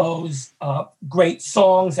 all of those great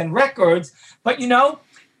songs and records. But,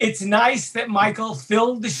 it's nice that Michael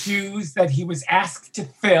filled the shoes that he was asked to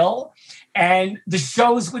fill. And the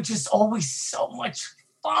shows were just always so much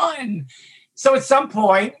fun. So at some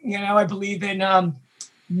point, I believe in...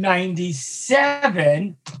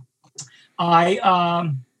 97,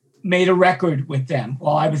 I made a record with them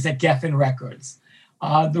while I was at Geffen Records.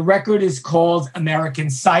 The record is called American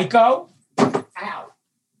Psycho. Ow.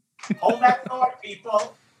 Hold that thought,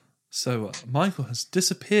 people. So Michael has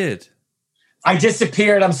disappeared. I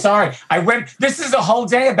disappeared. I'm sorry. This is a whole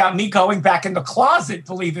day about me going back in the closet,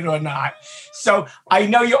 believe it or not. So I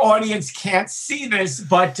know your audience can't see this,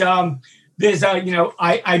 but There's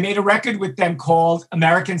I made a record with them called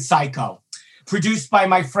American Psycho, produced by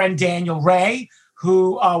my friend Daniel Ray,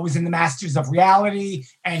 who was in the Masters of Reality,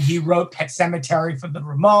 and he wrote Pet Sematary for the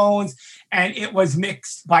Ramones, and it was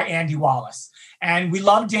mixed by Andy Wallace. And we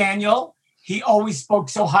love Daniel. He always spoke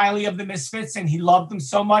so highly of the Misfits, and he loved them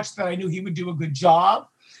so much that I knew he would do a good job.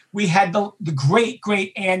 We had the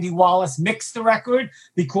great Andy Wallace mix the record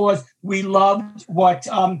because we loved what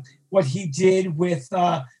he did with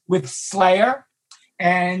Slayer.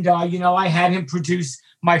 And, I had him produce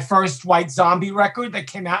my first White Zombie record that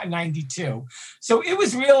came out in 92. So it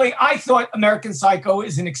was really, I thought American Psycho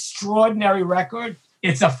is an extraordinary record.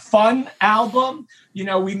 It's a fun album.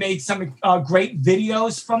 We made some great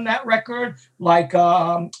videos from that record, like,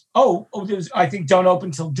 there's, I think, Don't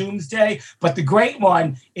Open Till Doomsday. But the great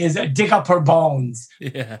one is Dig Up Her Bones.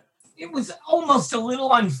 Yeah. It was almost a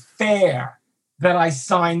little unfair that I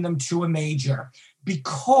signed them to a major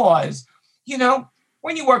because,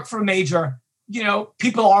 when you work for a major,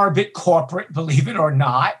 people are a bit corporate, believe it or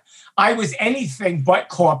not. I was anything but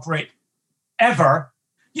corporate ever.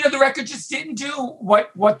 The record just didn't do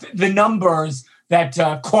what the numbers that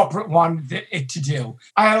corporate wanted it to do.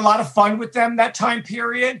 I had a lot of fun with them that time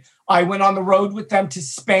period. I went on the road with them to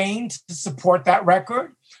Spain to support that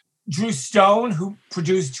record. Drew Stone, who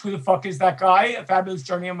produced Who the Fuck Is That Guy? A Fabulous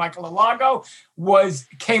Journey of Michael Alago,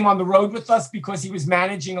 came on the road with us because he was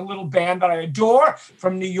managing a little band that I adore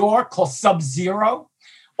from New York called Sub-Zero.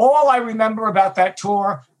 All I remember about that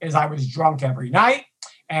tour is I was drunk every night,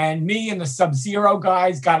 and me and the Sub-Zero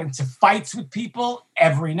guys got into fights with people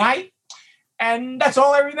every night. And that's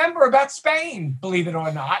all I remember about Spain, believe it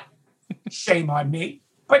or not. Shame on me,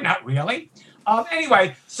 but not really.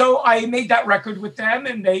 Anyway, so I made that record with them,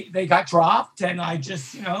 and they got dropped, and I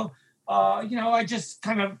just, I just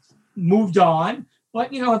kind of moved on.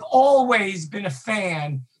 But, I've always been a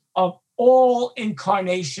fan of all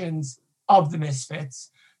incarnations of the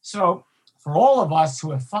Misfits. So for all of us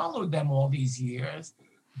who have followed them all these years,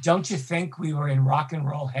 don't you think we were in rock and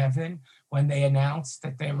roll heaven when they announced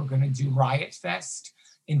that they were going to do Riot Fest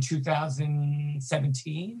in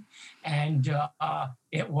 2017? And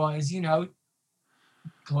it was,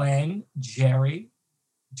 Glenn, Jerry,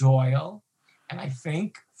 Doyle, and I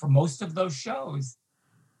think for most of those shows,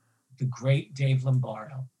 the great Dave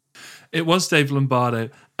Lombardo. It was Dave Lombardo.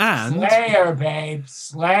 And Slayer, babe,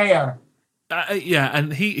 Slayer.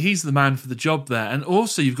 And he's the man for the job there. And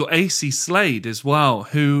also you've got AC Slade as well,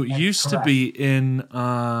 who That's used correct. to be in,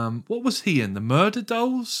 what was he in? The Murder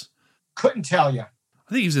Dolls? Couldn't tell you.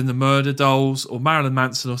 I think he was in the Murder Dolls or Marilyn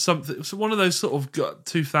Manson or something. So one of those sort of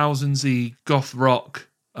 2000s-y goth rock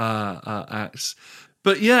acts.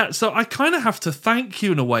 But yeah, so I kind of have to thank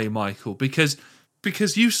you in a way, Michael, because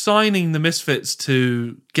you signing the Misfits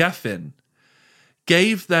to Geffen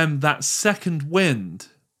gave them that second wind,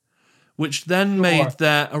 which then made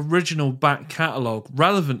their original back catalogue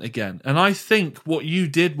relevant again. And I think what you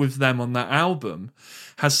did with them on that album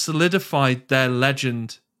has solidified their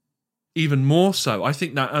legend even more so. I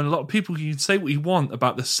think that, and a lot of people, you can say what you want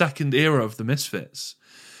about the second era of the Misfits,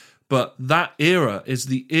 but that era is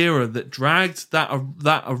the era that dragged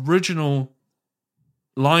that original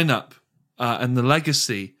lineup and the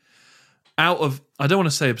legacy out of, I don't want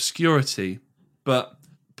to say obscurity, but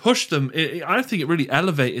pushed them. I think it really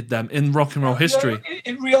elevated them in rock and roll history.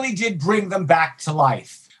 It really did bring them back to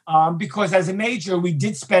life because as a major, we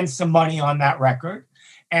did spend some money on that record.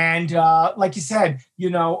 And like you said,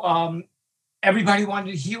 everybody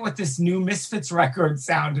wanted to hear what this new Misfits record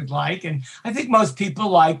sounded like. And I think most people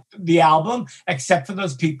liked the album, except for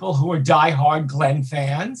those people who are diehard Glenn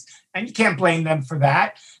fans. And you can't blame them for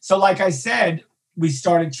that. So like I said, we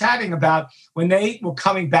started chatting about when they were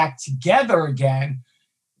coming back together again.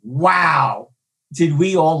 Wow, did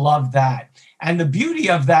we all love that. And the beauty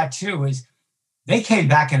of that, too, is they came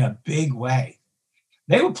back in a big way.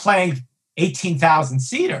 They were playing 18,000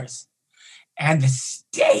 seaters. And the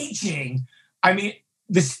staging,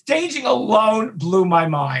 the staging alone blew my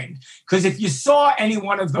mind. Because if you saw any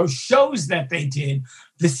one of those shows that they did,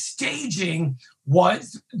 the staging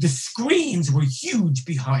the screens were huge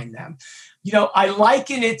behind them. I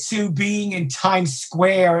liken it to being in Times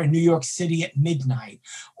Square in New York City at midnight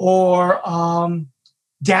or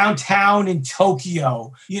downtown in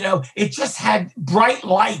Tokyo. It just had bright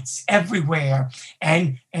lights everywhere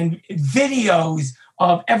and videos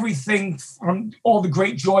of everything from all the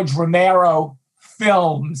great George Romero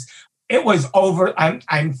films. It was over.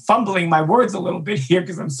 I'm fumbling my words a little bit here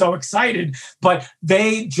because I'm so excited, but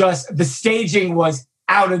the staging was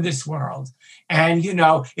out of this world. And,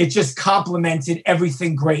 it just complemented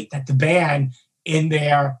everything great that the band in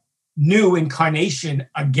their new incarnation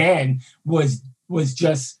again was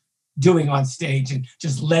just doing on stage and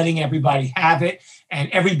just letting everybody have it. And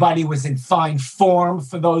everybody was in fine form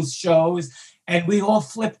for those shows. And we all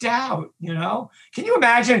flipped out, you know? Can you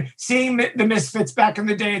imagine seeing the Misfits back in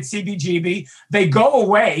the day at CBGB? They go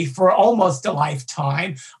away for almost a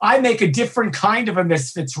lifetime. I make a different kind of a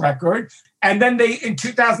Misfits record. And then in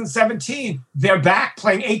 2017, they're back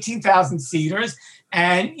playing 18,000 seaters.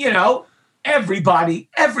 And, you know, everybody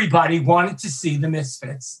wanted to see the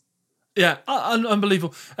Misfits. Yeah,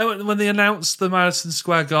 unbelievable. And when they announced the Madison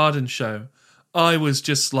Square Garden show, I was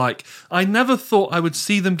just like, I never thought I would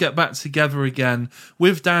see them get back together again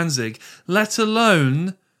with Danzig, let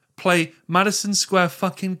alone play Madison Square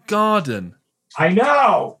fucking Garden. I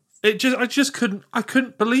know. I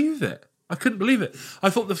couldn't believe it. I couldn't believe it. I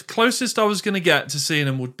thought the closest I was going to get to seeing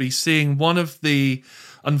them would be seeing one of the,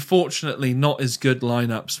 unfortunately, not as good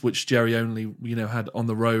lineups which Jerry only, you know, had on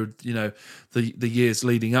the road, you know, the years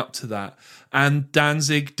leading up to that, and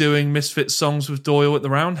Danzig doing Misfits songs with Doyle at the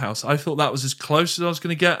Roundhouse. I thought that was as close as I was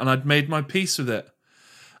going to get, and I'd made my peace with it.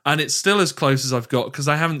 And it's still as close as I've got because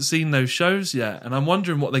I haven't seen those shows yet, and I'm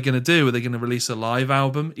wondering what they're going to do. Are they going to release a live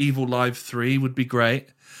album? Evil Live 3 would be great.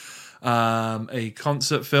 A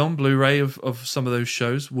concert film, Blu-ray of some of those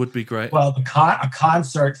shows would be great. Well, a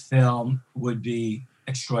concert film would be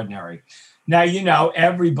extraordinary. Now, you know,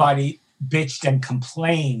 everybody bitched and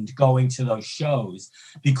complained going to those shows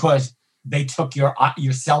because they took your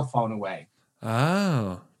cell phone away.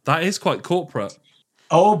 Oh, that is quite corporate.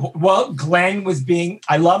 Oh, well, Glenn was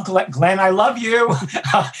I love Glenn, I love you.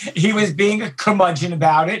 He was being a curmudgeon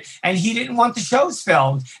about it, and he didn't want the shows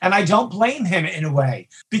filmed. And I don't blame him in a way,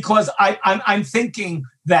 because I'm thinking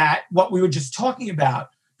that what we were just talking about,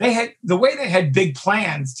 they had big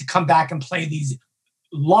plans to come back and play these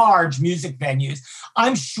large music venues.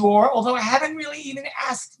 I'm sure, although I haven't really even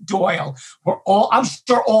asked Doyle, I'm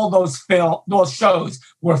sure all those shows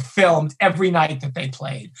were filmed every night that they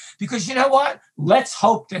played. Because you know what? Let's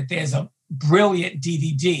hope that there's a brilliant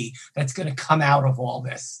DVD that's going to come out of all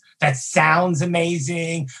this. That sounds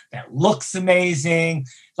amazing. That looks amazing.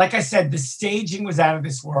 Like I said, the staging was out of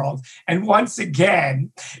this world. And once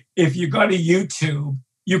again, if you go to YouTube,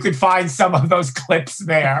 you could find some of those clips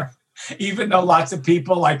there. Even though lots of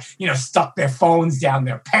people stuck their phones down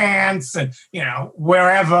their pants and,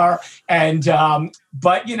 wherever. And,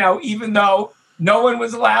 but, even though no one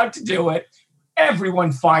was allowed to do it,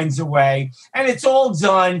 everyone finds a way. And it's all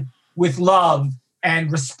done with love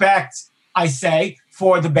and respect, I say,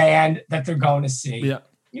 for the band that they're going to see.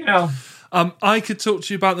 Yeah. I could talk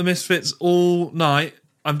to you about the Misfits all night.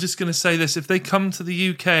 I'm just going to say this. If they come to the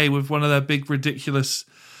UK with one of their big, ridiculous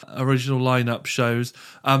original lineup shows,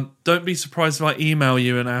 don't be surprised if I email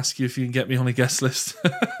you and ask you if you can get me on a guest list.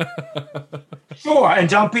 Sure, and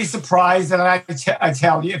don't be surprised that I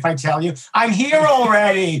tell you I'm here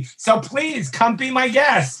already. So please come be my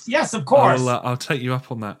guest. Yes, of course. I'll take you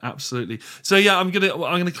up on that. Absolutely. So yeah, I'm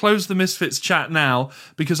gonna close the Misfits chat now,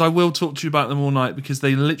 because I will talk to you about them all night, because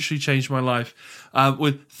they literally changed my life.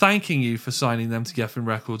 With thanking you for signing them to Geffen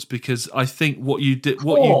Records, because I think what you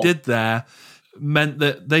did there meant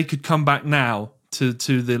that they could come back now to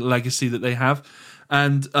the legacy that they have,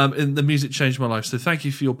 and the music changed my life. So thank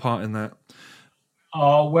you for your part in that.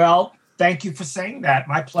 Oh, well, thank you for saying that.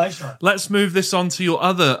 My pleasure. Let's move this on to your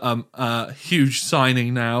other huge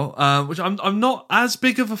signing now, which I'm not as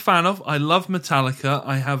big of a fan of. I love Metallica.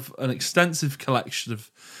 I have an extensive collection of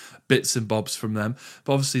bits and bobs from them,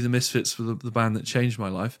 but obviously the Misfits were the band that changed my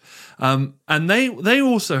life. And they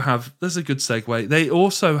also have, there's a good segue, they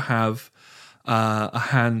also have a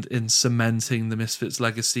hand in cementing the Misfits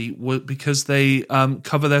legacy, because they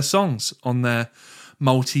cover their songs on their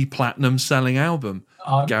multi-platinum selling album,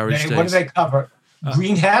 Garage Days. What do they cover?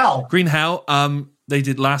 Green Hell. Green Hell. They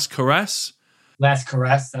did Last Caress. Last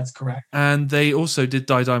Caress, that's correct. And they also did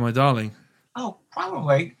Die Die My Darling. Oh,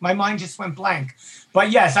 probably. My mind just went blank. But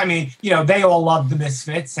yes, I mean, they all loved the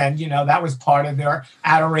Misfits, and, that was part of their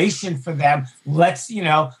adoration for them. Let's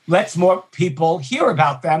more people hear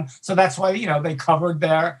about them. So that's why, they covered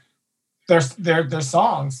their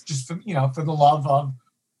songs just for, for the love of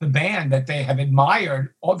the band that they have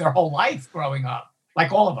admired all their whole life growing up,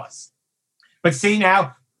 like all of us. But see,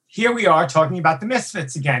 now, here we are talking about the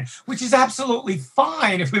Misfits again, which is absolutely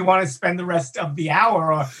fine if we want to spend the rest of the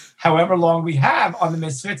hour or however long we have on the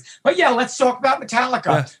Misfits. But yeah, let's talk about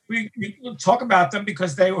Metallica. Yeah. We talk about them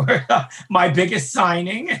because they were my biggest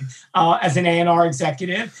signing as an A&R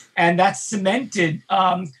executive, and that cemented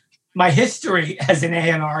my history as an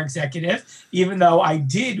A&R executive, even though I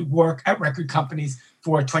did work at record companies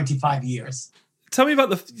for 25 years. Tell me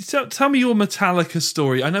about tell me your Metallica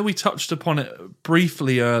story. I know we touched upon it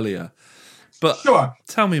briefly earlier, but sure.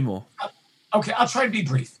 Tell me more. Okay, I'll try to be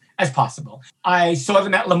brief as possible. I saw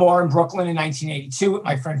them at Lemoore in Brooklyn in 1982 with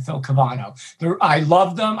my friend Phil Cavano. I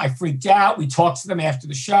loved them. I freaked out. We talked to them after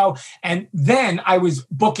the show. And then I was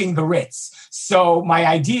booking the Ritz. So my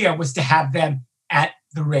idea was to have them at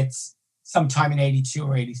the Ritz sometime in 82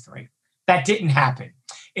 or 83. That didn't happen.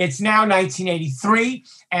 It's now 1983,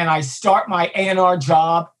 and I start my A&R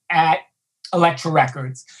job at Elektra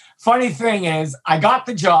Records. Funny thing is, I got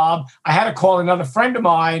the job. I had to call another friend of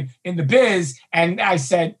mine in the biz, and I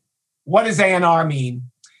said, what does A&R mean?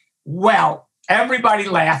 Well, everybody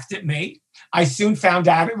laughed at me. I soon found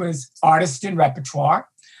out it was artist and repertoire.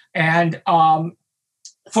 And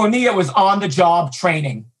for me, it was on-the-job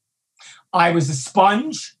training. I was a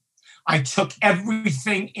sponge. I took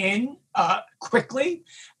everything in quickly.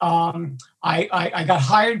 I got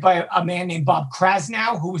hired by a man named Bob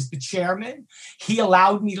Krasnow, who was the chairman. He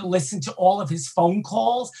allowed me to listen to all of his phone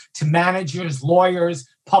calls to managers, lawyers,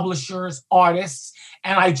 publishers, artists.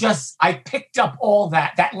 And I picked up all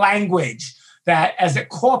that language that as a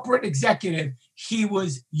corporate executive, he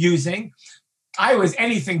was using. I was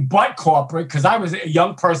anything but corporate because I was a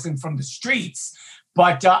young person from the streets.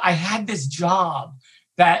 But I had this job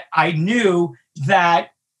that I knew that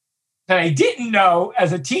I didn't know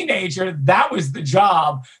as a teenager, that was the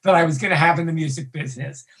job that I was going to have in the music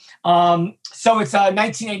business. So it's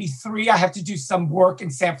 1983. I have to do some work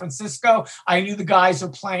in San Francisco. I knew the guys were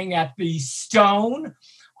playing at the Stone,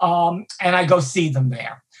 and I go see them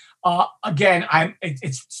there. Again,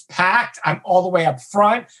 it's packed. I'm all the way up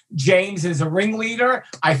front. James is a ringleader.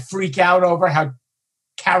 I freak out over how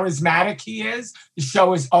charismatic he is. The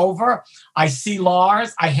show is over. I see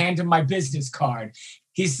Lars. I hand him my business card.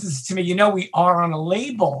 He says to me, we are on a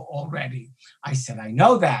label already. I said, I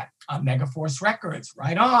know that. Megaforce Records,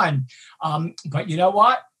 right on. But you know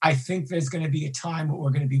what? I think there's going to be a time where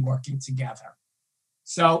we're going to be working together.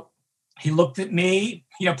 So he looked at me,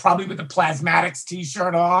 probably with a Plasmatics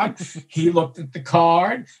t-shirt on. He looked at the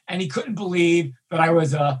card and he couldn't believe that I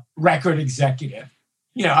was a record executive.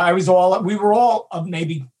 We were all of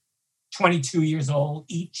maybe 22 years old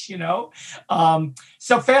each,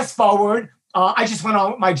 So fast forward, I just went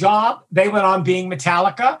on with my job. They went on being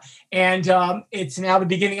Metallica. And it's now the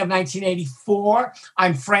beginning of 1984.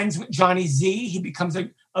 I'm friends with Johnny Z. He becomes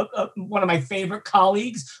one of my favorite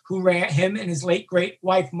colleagues who ran him and his late great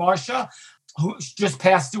wife, Marcia, who just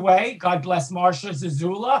passed away. God bless Marcia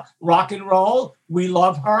Zazula. Rock and roll. We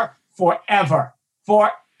love her forever.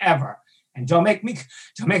 Forever. And don't make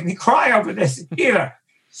me cry over this either.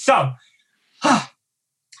 So,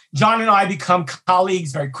 John and I become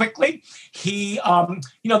colleagues very quickly. They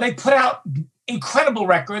put out incredible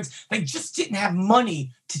records. They just didn't have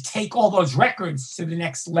money to take all those records to the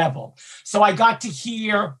next level. So I got to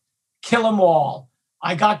hear Kill 'Em All.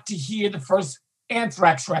 I got to hear the first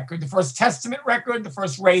Anthrax record, the first Testament record, the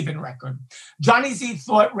first Raven record. Johnny Z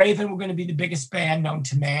thought Raven were going to be the biggest band known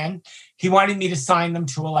to man. He wanted me to sign them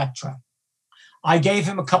to Elektra. I gave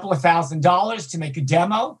him a couple of $1,000s to make a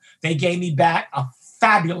demo. They gave me back a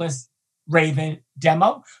fabulous Raven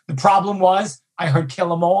demo. The problem was I heard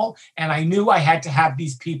Kill 'Em All, and I knew I had to have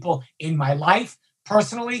these people in my life,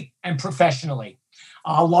 personally and professionally.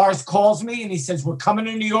 Lars calls me and he says, we're coming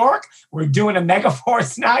to New York. We're doing a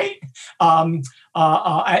Megaforce night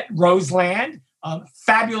at Roseland.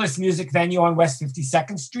 Fabulous music venue on West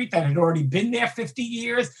 52nd Street that had already been there 50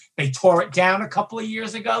 years. They tore it down a couple of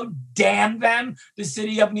years ago. Damn them, the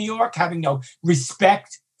city of New York, having no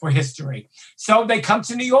respect for history. So they come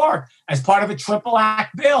to New York as part of a triple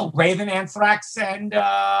act bill, Raven, Anthrax, and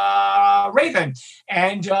Raven,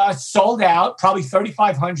 and sold out, probably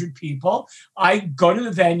 3,500 people. I go to the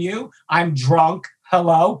venue. I'm drunk.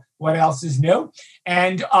 Hello, what else is new?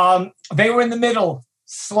 And they were in the middle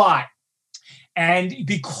slot. And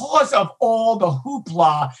because of all the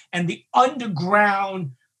hoopla and the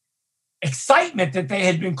underground excitement that they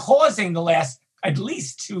had been causing the last at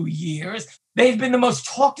least 2 years, they've been the most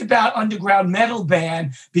talked about underground metal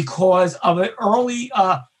band because of an early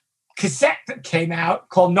cassette that came out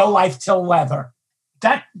called No Life Till Leather.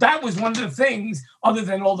 That was one of the things, other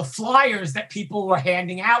than all the flyers that people were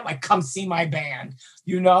handing out, like come see my band,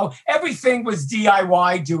 everything was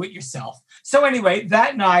DIY, do it yourself. So anyway,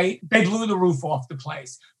 that night, they blew the roof off the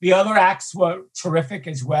place. The other acts were terrific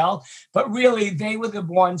as well, but really they were the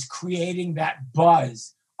ones creating that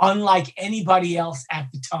buzz, unlike anybody else at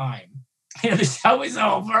the time. The show is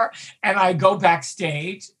over and I go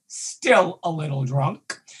backstage, still a little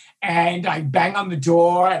drunk. And I bang on the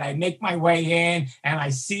door and I make my way in and I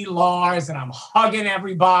see Lars and I'm hugging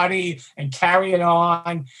everybody and carrying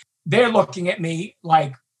on. They're looking at me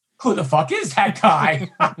like, who the fuck is that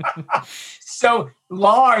guy? So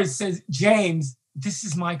Lars says, James, this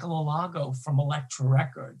is Michael Alago from Elektra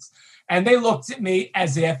Records. And they looked at me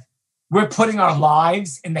as if we're putting our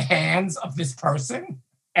lives in the hands of this person.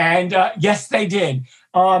 And yes, they did.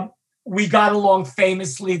 We got along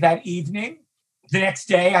famously that evening. The next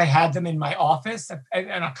day, I had them in my office in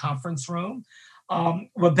a conference room.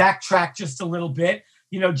 We'll backtrack just a little bit.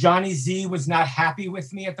 Johnny Z was not happy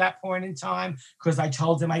with me at that point in time because I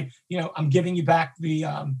told him, I'm giving you back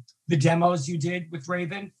the demos you did with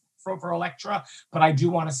Raven for Elektra, but I do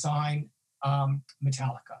want to sign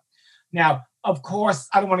Metallica. Now, of course,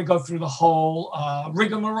 I don't want to go through the whole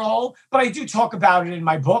rigmarole, but I do talk about it in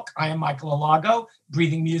my book. I Am Michael Alago,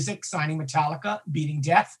 Breathing Music, Signing Metallica, Beating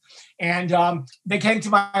Death. And they came to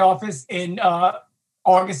my office in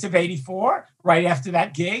August of '84, right after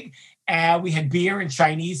that gig. We had beer and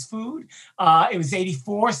Chinese food. It was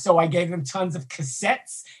 '84, so I gave them tons of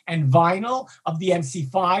cassettes and vinyl of the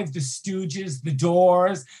MC5, the Stooges, the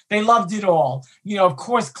Doors. They loved it all. Of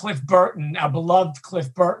course, Cliff Burton, our beloved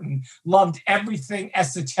Cliff Burton, loved everything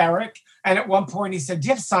esoteric. And at one point he said, do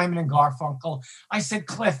you have Simon and Garfunkel? I said,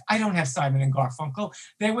 Cliff, I don't have Simon and Garfunkel.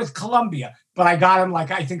 They're with Columbia. But I got him I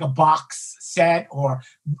think a box set or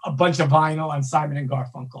a bunch of vinyl on Simon and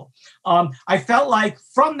Garfunkel. I felt like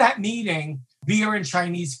from that meeting, beer and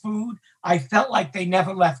Chinese food, I felt like they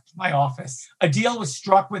never left my office. A deal was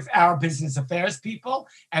struck with our business affairs people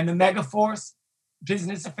and the Megaforce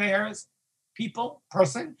business affairs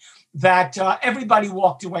person, that everybody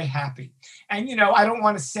walked away happy. And, I don't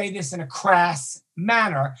want to say this in a crass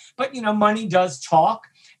manner, but, money does talk,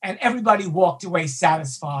 and everybody walked away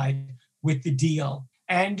satisfied with the deal.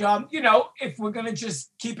 And, if we're going to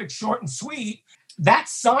just keep it short and sweet, that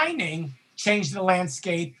signing changed the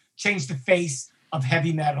landscape, changed the face of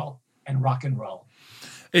heavy metal and rock and roll.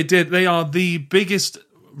 It did. They are the biggest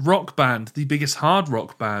rock band, the biggest hard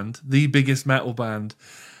rock band, the biggest metal band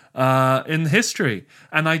in history.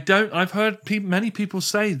 And I've heard many people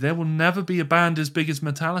say there will never be a band as big as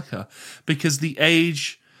Metallica because the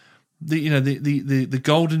age, the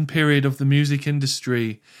golden period of the music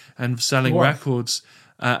industry and selling records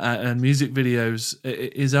and music videos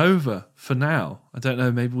is over for now. I don't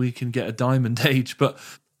know, maybe we can get a diamond age, but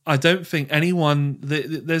I don't think anyone,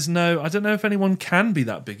 I don't know if anyone can be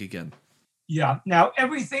that big again. Yeah. Now,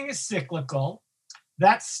 everything is cyclical.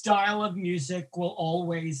 That style of music will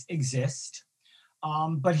always exist.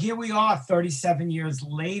 But here we are 37 years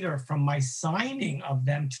later from my signing of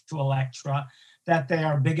them to Elektra, that they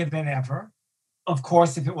are bigger than ever. Of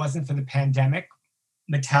course, if it wasn't for the pandemic,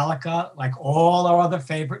 Metallica, like all our other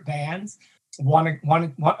favorite bands, we're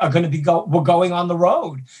going on the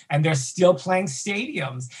road, and they're still playing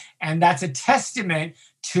stadiums. And that's a testament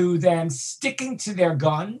to them sticking to their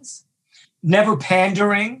guns, never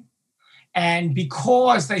pandering. And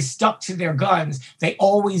because they stuck to their guns, they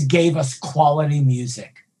always gave us quality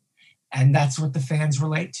music. And that's what the fans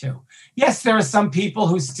relate to. Yes, there are some people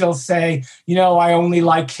who still say, I only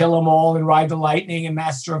like Kill 'Em All and Ride the Lightning and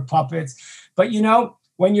Master of Puppets. But,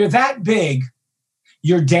 when you're that big,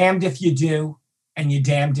 you're damned if you do and you're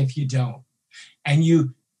damned if you don't. And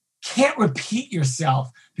you can't repeat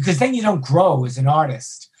yourself because then you don't grow as an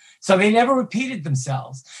artist. So they never repeated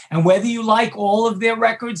themselves. And whether you like all of their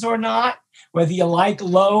records or not, whether you like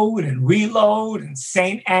Load and Reload and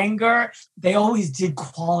Saint Anger, they always did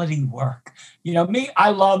quality work.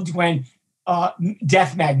 I loved when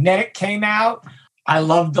Death Magnetic came out. I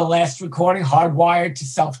loved the last recording, Hardwired to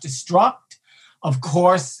Self-Destruct. Of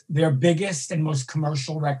course, their biggest and most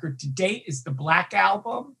commercial record to date is the Black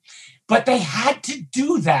Album. But they had to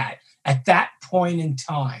do that at that point in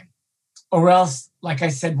time. Or else, like I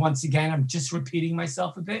said, once again, I'm just repeating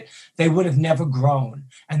myself a bit, they would have never grown.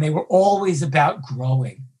 And they were always about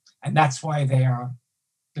growing. And that's why they are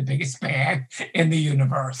the biggest band in the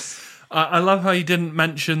universe. I love how you didn't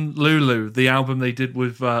mention Lulu, the album they did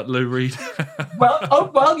with Lou Reed.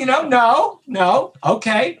 No.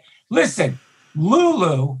 Okay. Listen,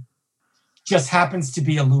 Lulu just happens to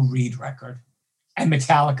be a Lou Reed record, and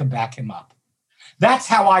Metallica back him up. That's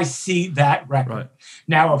how I see that record. Right.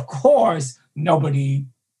 Now, of course, nobody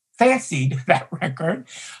fancied that record.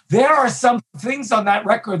 There are some things on that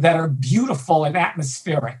record that are beautiful and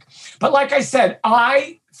atmospheric. But like I said,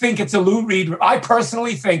 I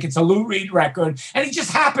personally think it's a Lou Reed record, and he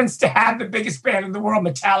just happens to have the biggest band in the world,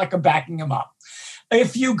 Metallica, backing him up.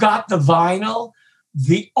 If you got the vinyl,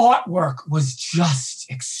 the artwork was just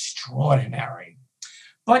extraordinary.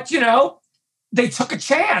 But, they took a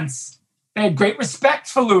chance. They had great respect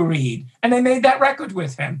for Lou Reed, and they made that record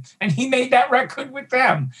with him, and he made that record with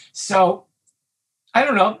them. So I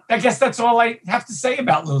don't know. I guess that's all I have to say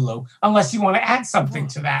about Lulu, unless you want to add something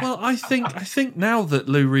to that. Well, I think now that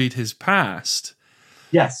Lou Reed has passed,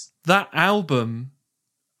 yes, that album,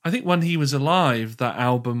 I think when he was alive, that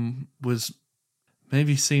album was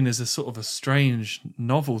maybe seen as a sort of a strange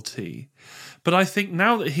novelty. But I think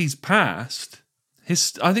now that he's passed,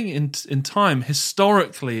 I think in time,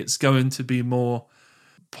 historically, it's going to be more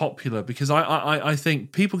popular because I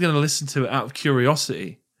think people are going to listen to it out of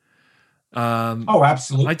curiosity. Oh,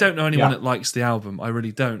 absolutely. I don't know anyone that likes the album. I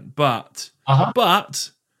really don't. But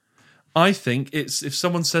I think it's if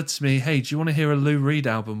someone said to me, "Hey, do you want to hear a Lou Reed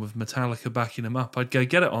album with Metallica backing him up?" I'd go,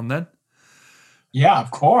 "Get it on then." Yeah,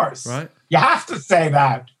 of course. Right. You have to say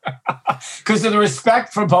that because of the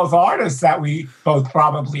respect for both artists that we both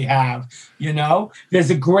probably have. You know, there's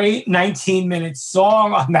a great 19-minute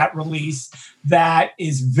song on that release that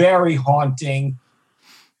is very haunting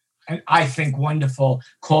and I think wonderful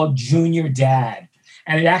called Junior Dad.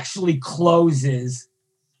 And it actually closes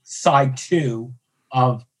side 2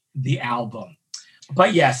 of the album.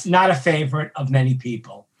 But yes, not a favorite of many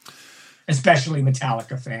people, especially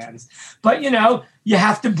Metallica fans. But, you know, you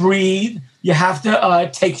have to breathe. You have to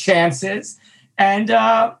take chances. And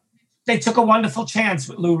they took a wonderful chance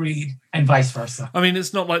with Lou Reed and vice versa. I mean,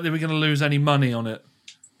 it's not like they were going to lose any money on it.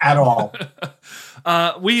 At all.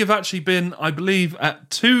 We have actually been, I believe, at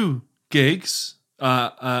 2 gigs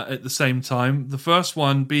at the same time. The first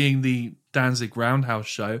one being the Danzig Roundhouse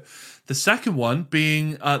show. The second one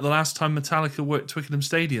being the last time Metallica were at Twickenham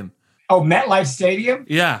Stadium. Oh, MetLife Stadium?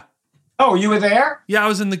 Yeah. Oh, you were there? Yeah, I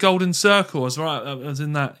was in the Golden Circle. I was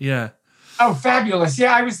in that, yeah. Oh, fabulous.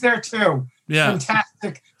 Yeah, I was there too. Yeah.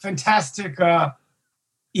 Fantastic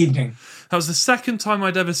evening. That was the second time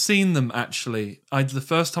I'd ever seen them, actually. The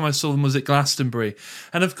first time I saw them was at Glastonbury.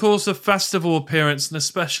 And of course, a festival appearance, and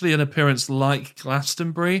especially an appearance like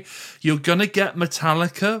Glastonbury, you're going to get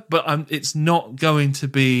Metallica, but it's not going to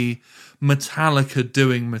be Metallica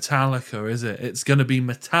doing Metallica, is it? It's going to be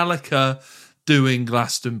Metallica doing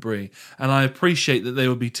Glastonbury. And I appreciate that they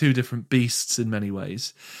will be 2 different beasts in many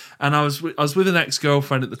ways. And I was with an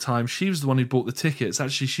ex-girlfriend at the time. She was the one who bought the tickets.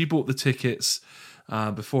 Actually, she bought the tickets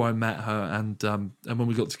before I met her, and when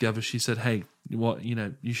we got together, she said, "Hey,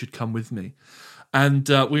 you should come with me." And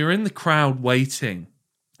we were in the crowd waiting,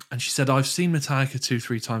 and she said, "I've seen Metallica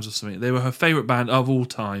 2-3 times or something. They were her favorite band of all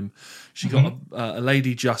time." She got a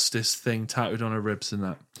Lady Justice thing tattooed on her ribs and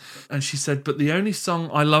that. And she said, "But the only song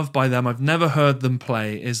I love by them, I've never heard them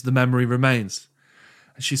play, is The Memory Remains."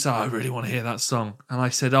 And she said, "I really want to hear that song." And I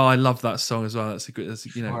said, "Oh, I love that song as well. That's a good,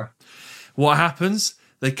 Sure. What happens?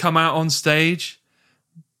 They come out on stage.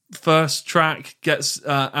 First track gets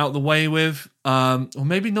out the way with, or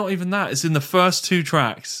maybe not even that. It's in the first 2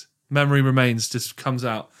 tracks. Memory Remains just comes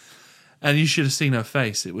out, and you should have seen her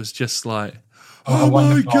face. It was just like, oh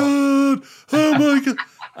my god, oh my god.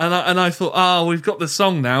 And I thought, we've got the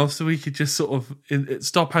song now, so we could just sort of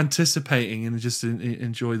stop anticipating and just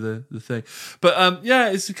enjoy the thing. But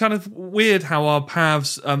it's kind of weird how our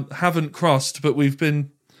paths haven't crossed, but we've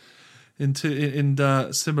been in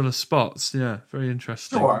similar spots. Yeah, very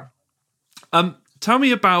interesting. Sure. Tell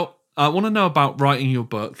me about. I want to know about writing your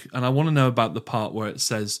book, and I want to know about the part where it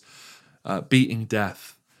says beating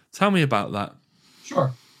death. Tell me about that.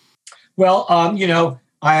 Sure. Well,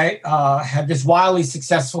 I had this wildly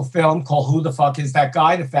successful film called Who the Fuck Is That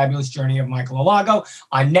Guy? The Fabulous Journey of Michael Alago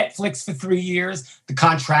on Netflix for 3 years. The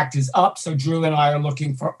contract is up, so Drew and I are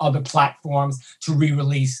looking for other platforms to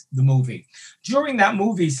re-release the movie. During that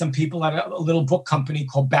movie, some people at a little book company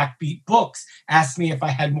called Backbeat Books asked me if I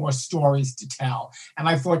had more stories to tell. And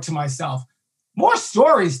I thought to myself, more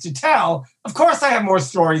stories to tell? Of course I have more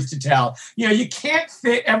stories to tell. You can't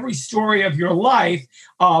fit every story of your life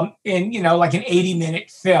in, like an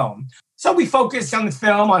 80-minute film. So we focused on the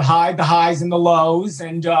film, on the highs and the lows,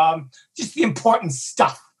 and just the important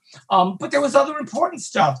stuff. But there was other important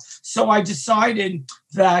stuff. So I decided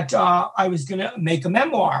that I was going to make a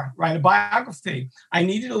memoir, write a biography. I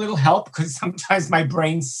needed a little help because sometimes my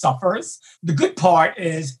brain suffers. The good part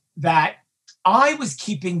is that I was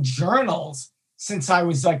keeping journals since I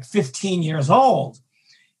was like 15 years old.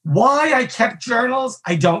 Why I kept journals,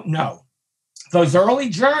 I don't know. Those early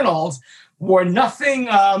journals were nothing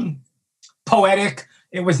poetic.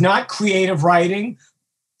 It was not creative writing,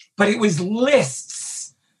 but it was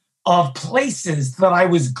lists of places that I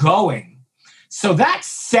was going. So that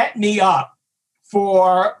set me up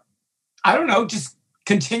for, I don't know, just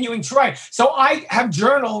continuing to write. So I have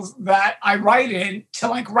journals that I write in to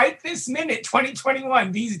like right this minute,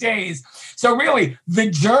 2021, these days. So really, the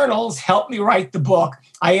journals helped me write the book.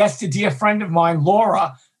 I asked a dear friend of mine,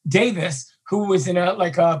 Laura Davis, who was in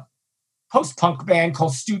a post-punk band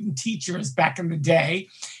called Student Teachers back in the day.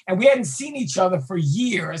 And we hadn't seen each other for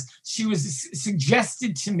years. She was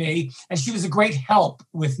suggested to me, and she was a great help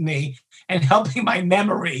with me and helping my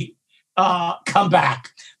memory come back.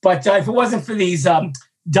 But if it wasn't for these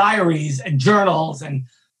diaries and journals and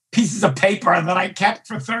pieces of paper that I kept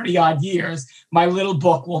for 30 odd years, my little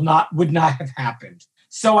book would not have happened.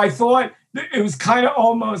 So I thought it was kind of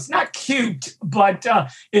almost not cute, but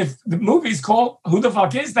if the movie's called Who the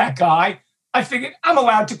Fuck Is That Guy? I figured I'm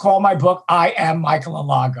allowed to call my book I Am Michael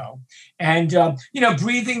Alago. And,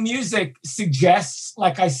 breathing music suggests,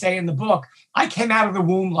 like I say in the book, I came out of the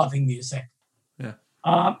womb loving music. Yeah.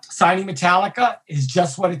 Signing Metallica is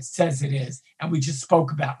just what it says it is. And we just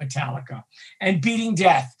spoke about Metallica. And Beating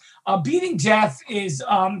Death. Beating Death is,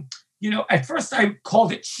 at first I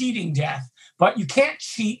called it cheating death, but you can't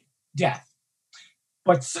cheat death.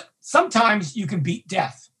 But sometimes you can beat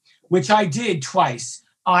death, which I did twice.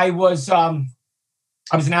 I was an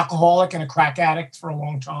alcoholic and a crack addict for a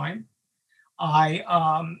long time. I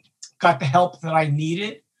got the help that I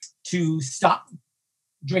needed to stop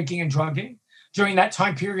drinking and drugging. During that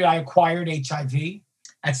time period, I acquired HIV.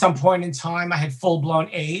 At some point in time, I had full-blown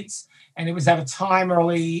AIDS. And it was at a time,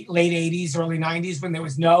 late 80s, early 90s, when there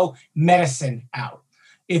was no medicine out.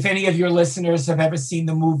 If any of your listeners have ever seen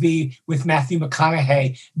the movie with Matthew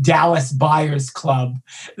McConaughey, Dallas Buyers Club,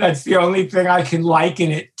 that's the only thing I can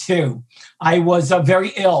liken it to. I was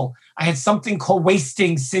very ill. I had something called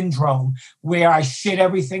wasting syndrome, where I shit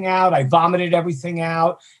everything out, I vomited everything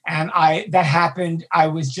out, and that happened. I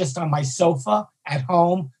was just on my sofa at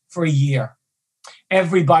home for a year.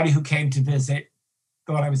 Everybody who came to visit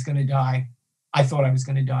thought I was going to die. I thought I was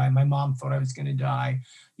going to die. My mom thought I was going to die.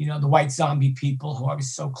 The white zombie people who I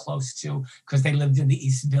was so close to because they lived in the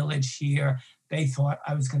East Village here, they thought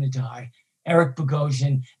I was going to die. Eric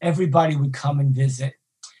Bogosian, everybody would come and visit.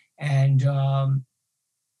 And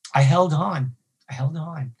I held on.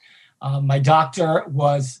 My doctor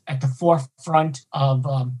was at the forefront of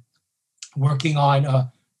working on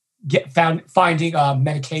finding a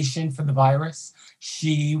medication for the virus.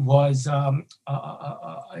 She was an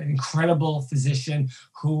incredible physician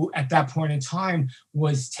who, at that point in time,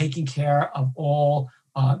 was taking care of all,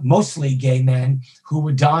 mostly gay men who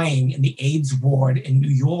were dying in the AIDS ward in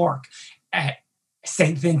New York at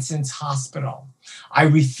St. Vincent's Hospital. I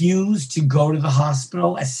refused to go to the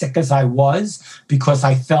hospital as sick as I was because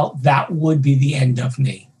I felt that would be the end of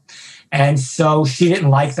me. And so she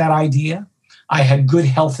didn't like that idea. I had good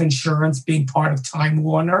health insurance being part of Time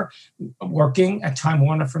Warner, working at Time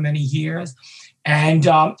Warner for many years. And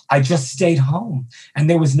I just stayed home and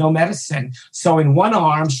there was no medicine. So in one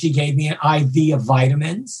arm, she gave me an IV of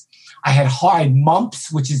vitamins. I had mumps,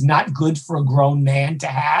 which is not good for a grown man to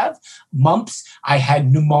have. Mumps. I had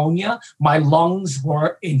pneumonia. My lungs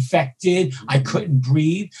were infected. I couldn't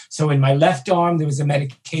breathe. So in my left arm, there was a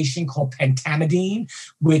medication called pentamidine,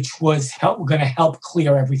 which was going to help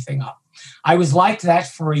clear everything up. I was like that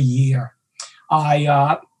for a year.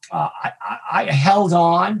 I held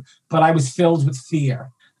on, but I was filled with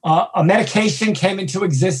fear. A medication came into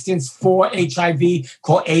existence for HIV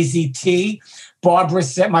called AZT. Barbara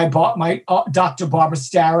said, my Dr. Barbara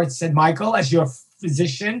Starrett said, Michael, as your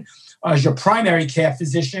physician, as your primary care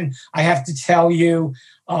physician, I have to tell you,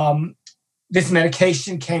 this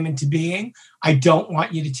medication came into being. I don't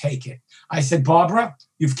want you to take it. I said, Barbara,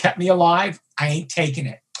 you've kept me alive. I ain't taking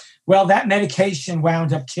it. Well, that medication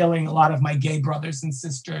wound up killing a lot of my gay brothers and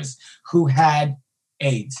sisters who had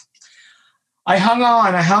AIDS. I hung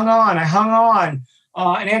on. An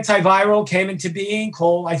antiviral came into being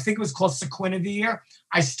I think it was called Sequinavir.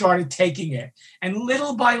 I started taking it. And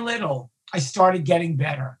little by little, I started getting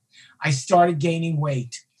better. I started gaining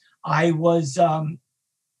weight. My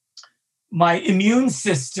immune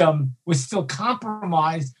system was still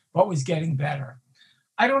compromised, but was getting better.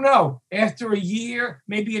 I don't know, after a year,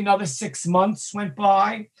 maybe another 6 months went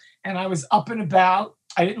by and I was up and about.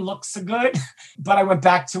 I didn't look so good, but I went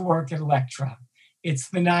back to work at Elektra. It's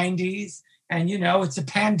the 90s and, it's a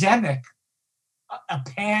pandemic. A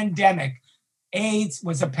pandemic. AIDS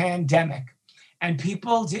was a pandemic. And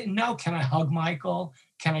people didn't know, can I hug Michael?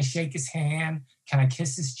 Can I shake his hand? Can I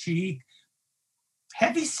kiss his cheek?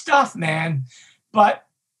 Heavy stuff, man. But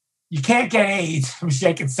you can't get AIDS from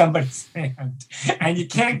shaking somebody's hand, and you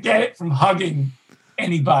can't get it from hugging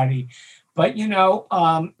anybody. But,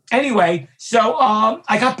 anyway, so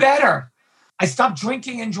I got better. I stopped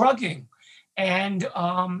drinking and drugging. And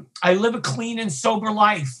I live a clean and sober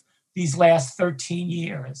life these last 13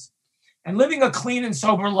 years. And living a clean and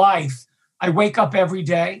sober life, I wake up every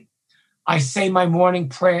day. I say my morning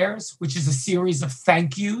prayers, which is a series of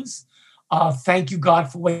thank yous. Thank you,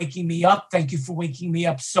 God, for waking me up. Thank you for waking me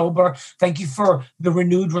up sober. Thank you for the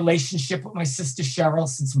renewed relationship with my sister Cheryl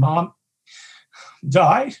since Mom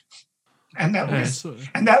died. And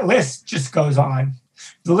that list just goes on.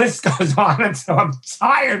 The list goes on until I'm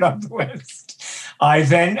tired of the list. I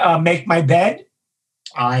then make my bed.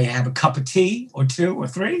 I have a cup of tea or two or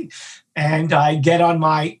three, and I get on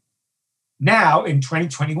now in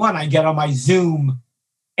 2021, I get on my Zoom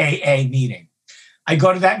AA meeting. I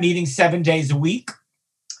go to that meeting 7 days a week.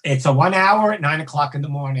 It's a 1 hour at 9:00 in the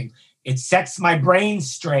morning. It sets my brain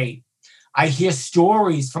straight. I hear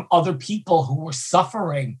stories from other people who were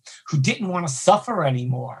suffering, who didn't want to suffer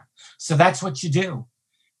anymore. So that's what you do.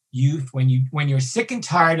 When you're sick and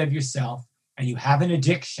tired of yourself and you have an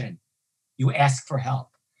addiction, you ask for help.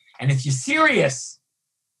 And if you're serious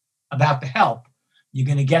about the help, you're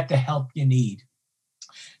going to get the help you need.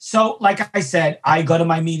 So, like I said, I go to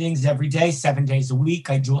my meetings every day, 7 days a week.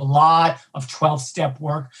 I do a lot of 12-step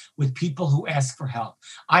work with people who ask for help.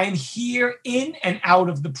 I am here in and out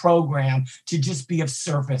of the program to just be of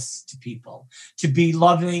service to people, to be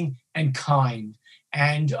loving and kind.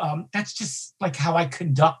 And that's just like how I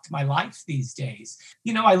conduct my life these days.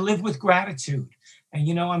 I live with gratitude.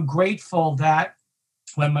 And, I'm grateful that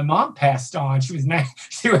when my mom passed on, she was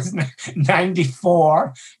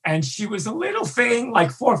 94, and she was a little thing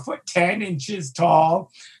like 4'10"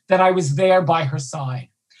 tall, that I was there by her side.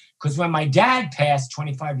 Because when my dad passed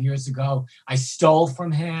 25 years ago, I stole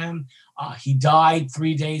from him. He died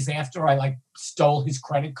 3 days after. I stole his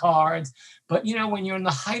credit cards. But when you're in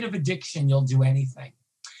the height of addiction, you'll do anything.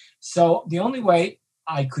 So the only way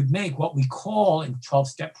I could make what we call in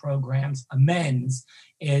 12-step programs amends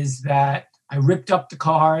is that I ripped up the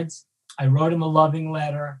cards. I wrote him a loving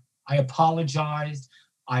letter. I apologized.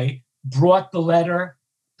 I brought the letter,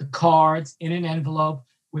 the cards in an envelope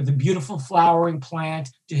with a beautiful flowering plant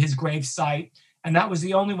to his gravesite. And that was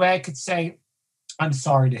the only way I could say, I'm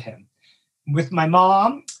sorry to him. With my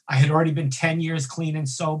mom, I had already been 10 years clean and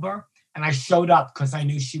sober. And I showed up because I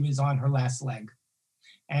knew she was on her last leg.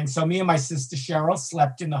 And so me and my sister Cheryl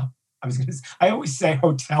slept I always say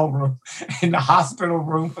hotel room, in the hospital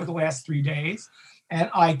room for the last 3 days. And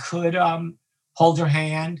I could hold her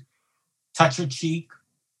hand, touch her cheek,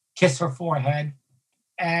 kiss her forehead.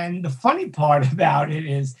 And the funny part about it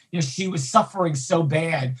is, she was suffering so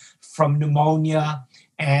bad from pneumonia,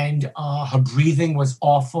 and her breathing was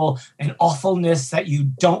awful, an awfulness that you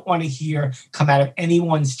don't want to hear come out of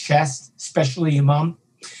anyone's chest, especially your mom.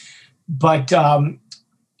 But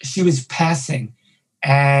she was passing,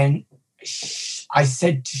 and I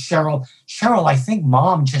said to Cheryl, I think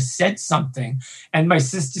Mom just said something. And my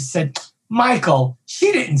sister said, Michael,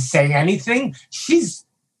 she didn't say anything. She's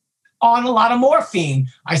on a lot of morphine.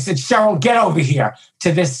 I said, Cheryl, get over here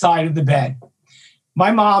to this side of the bed.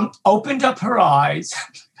 My mom opened up her eyes,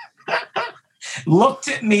 looked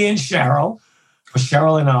at me and Cheryl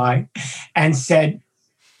and I, and said,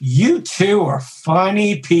 you two are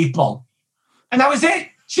funny people. And that was it.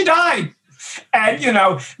 She died. And,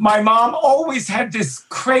 my mom always had this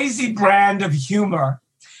crazy brand of humor.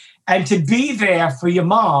 And to be there for your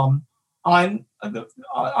mom on the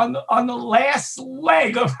last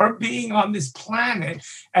leg of her being on this planet,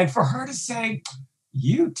 and for her to say,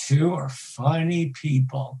 you two are funny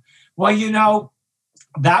people. Well,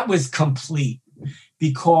 that was complete,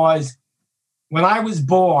 because when I was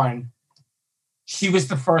born, she was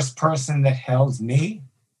the first person that held me.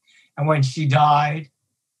 And when she died,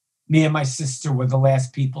 me and my sister were the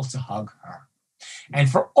last people to hug her. And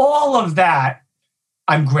for all of that,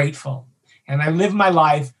 I'm grateful. And I live my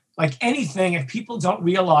life like anything. If people don't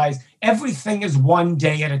realize, everything is one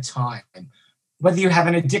day at a time. Whether you have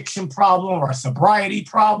an addiction problem or a sobriety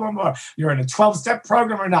problem, or you're in a 12-step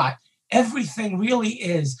program or not, everything really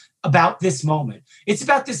is about this moment. It's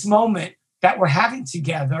about this moment that we're having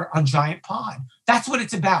together on Giant Pod. That's what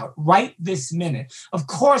it's about, right this minute. Of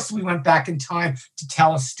course, we went back in time to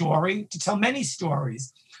tell a story, to tell many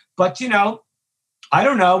stories. But, I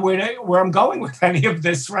don't know where I'm going with any of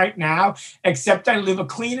this right now, except I live a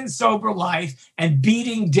clean and sober life, and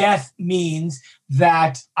beating death means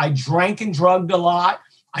that I drank and drugged a lot.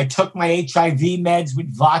 I took my HIV meds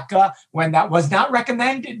with vodka when that was not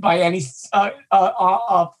recommended by any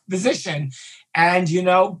physician. And,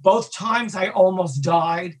 both times I almost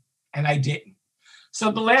died, and I didn't. So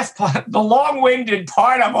the last part, the long-winded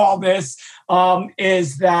part of all this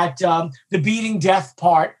is that the beating death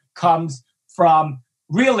part comes from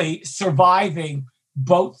really surviving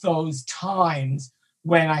both those times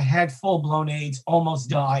when I had full-blown AIDS, almost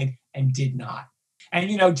died, and did not.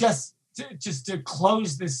 And, just to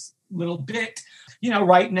close this little bit,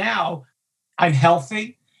 right now, I'm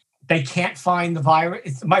healthy. They can't find the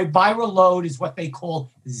virus. My viral load is what they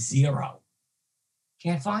call 0.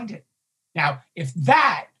 Can't find it. Now, if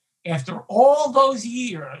that, after all those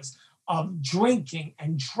years of drinking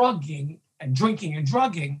and drugging,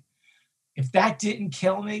 if that didn't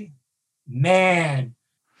kill me, man,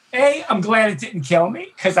 I'm glad it didn't kill me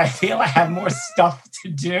because I feel I have more stuff to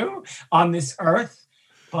do on this earth.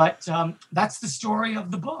 But that's the story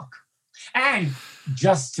of the book. And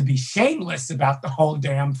just to be shameless about the whole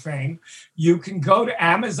damn thing, you can go to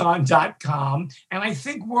Amazon.com, and I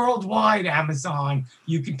think worldwide Amazon,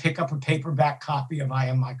 you can pick up a paperback copy of I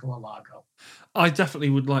Am Michael Alago. I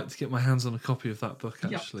definitely would like to get my hands on a copy of that book,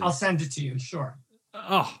 actually. Yeah, I'll send it to you, sure.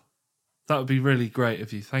 Oh, that would be really great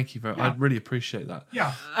of you. Thank you very much. I'd really appreciate that.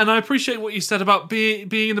 Yeah. And I appreciate what you said about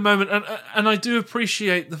being in the moment. And I do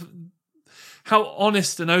appreciate how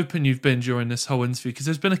honest and open you've been during this whole interview, because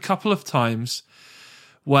there's been a couple of times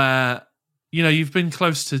where, you've been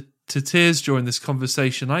close to tears during this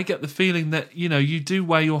conversation. I get the feeling that, you do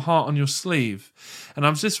wear your heart on your sleeve. And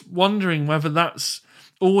I'm just wondering whether that's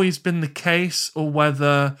always been the case or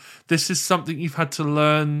whether this is something you've had to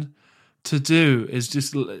learn to do, is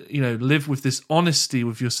just, live with this honesty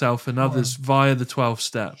with yourself and others via the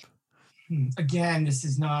 12-step. Again, this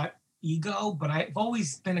is not ego, but I've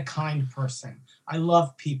always been a kind person. I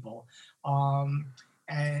love people. When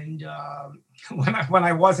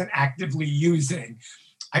I wasn't actively using,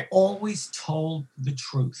 I always told the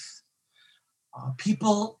truth.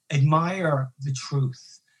 People admire the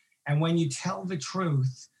truth. And when you tell the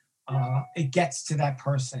truth, it gets to that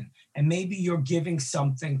person. And maybe you're giving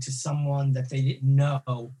something to someone that they didn't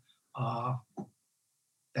know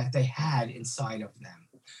that they had inside of them.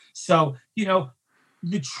 So,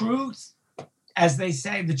 the truth, as they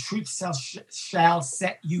say, the truth shall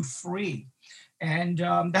set you free. And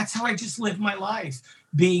that's how I just live my life,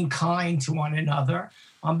 being kind to one another.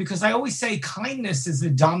 Because I always say kindness is a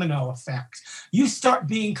domino effect. You start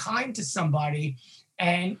being kind to somebody,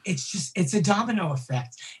 and it's a domino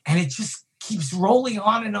effect. And it just keeps rolling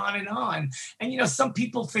on and on and on. And, some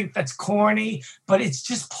people think that's corny, but it's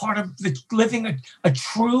just part of living a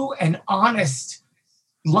true and honest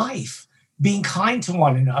life, being kind to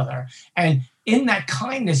one another. And in that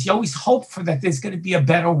kindness, you always hope for that there's going to be a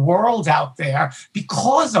better world out there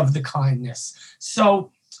because of the kindness.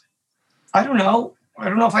 So I don't know. I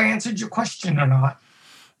don't know if I answered your question or not.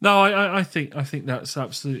 No, I think that's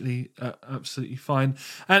absolutely fine.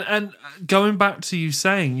 And going back to you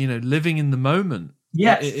saying, living in the moment.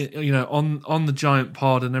 Yes. On the giant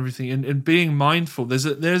pod and everything, and being mindful.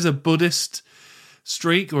 There's a Buddhist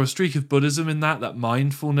streak or a streak of Buddhism in that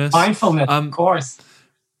mindfulness. Mindfulness, of course.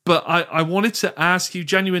 But I wanted to ask you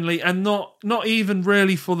genuinely, and not even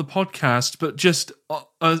really for the podcast, but just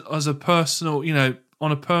as a personal,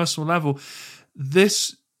 on a personal level,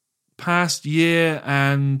 this past year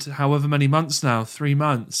and however many months now, 3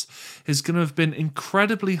 months, is going to have been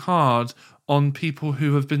incredibly hard on people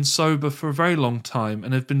who have been sober for a very long time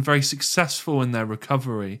and have been very successful in their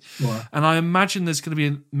recovery. Sure. And I imagine there's going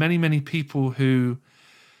to be many, many people who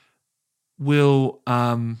will...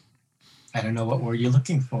 I don't know what word you're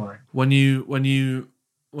looking for. When you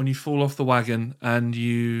fall off the wagon and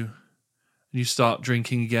you start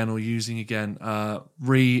drinking again or using again, what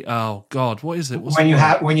is it? When you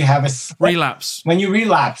have a relapse. When you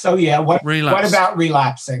relapse. Oh yeah. What about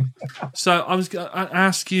relapsing? So I was going to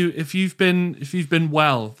ask you if you've been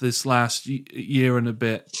well this last year and a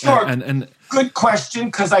bit. Sure. And good question,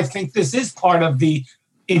 because I think this is part of the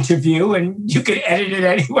interview, and you can edit it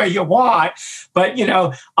any way you want. But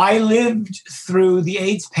I lived through the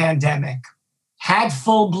AIDS pandemic, had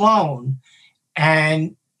full blown,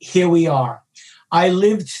 and here we are. I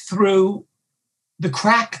lived through the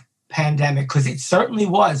crack pandemic, because it certainly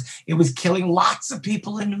was. It was killing lots of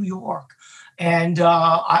people in New York. And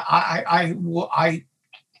I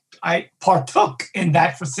partook in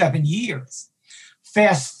that for 7 years.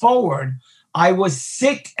 Fast forward, I was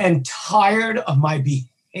sick and tired of my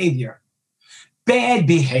bad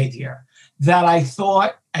behavior, that I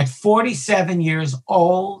thought at 47 years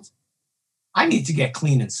old, I need to get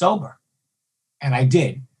clean and sober. And I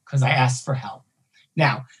did, because I asked for help.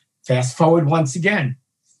 Now, fast forward once again.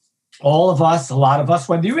 All of us, a lot of us,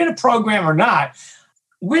 whether you're in a program or not,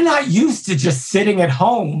 we're not used to just sitting at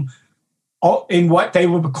home in what they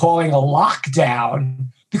were calling a lockdown,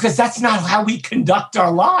 because that's not how we conduct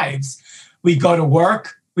our lives. We go to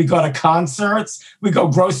work, We go to concerts. We go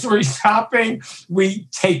grocery shopping. We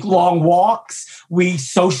take long walks. We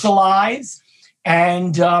socialize.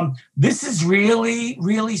 And this has really,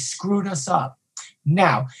 really screwed us up.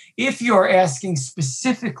 Now, if you're asking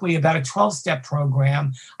specifically about a 12-step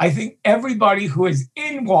program, I think everybody who is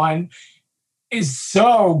in one is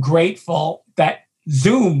so grateful that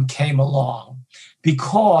Zoom came along,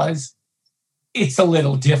 because it's a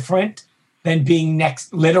little different than being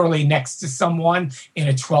literally next to someone in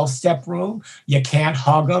a 12-step room. You can't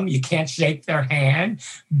hug them. You can't shake their hand.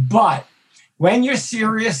 But when you're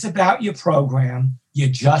serious about your program, you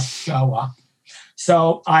just show up.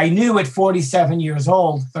 So I knew at 47 years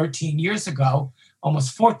old, 13 years ago,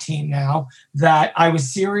 almost 14 now, that I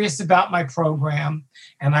was serious about my program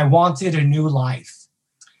and I wanted a new life.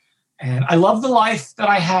 And I love the life that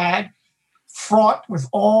I had, fraught with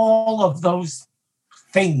all of those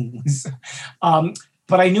things. But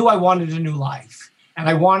I knew I wanted a new life. And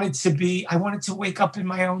I wanted to wake up in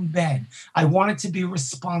my own bed. I wanted to be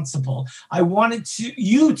responsible. I wanted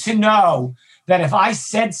you to know that if I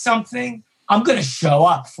said something, I'm going to show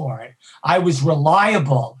up for it. I was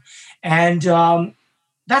reliable. And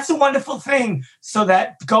that's a wonderful thing. So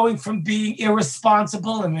that going from being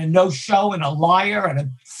irresponsible and a no-show and a liar and a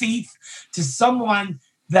thief to someone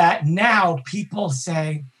that now people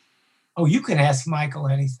say, oh, you can ask Michael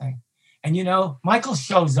anything. And Michael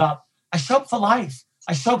shows up. I show up for life.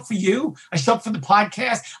 I show up for you. I show up for the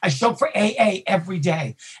podcast. I show up for AA every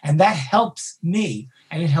day. And that helps me.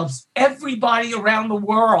 And it helps everybody around the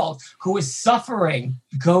world who is suffering.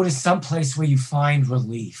 Go to someplace where you find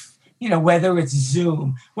relief. Whether it's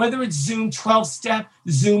Zoom 12-step,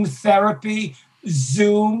 Zoom therapy,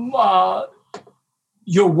 Zoom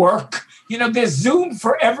your work. There's Zoom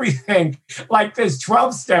for everything. Like there's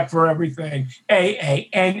 12-step for everything. AA,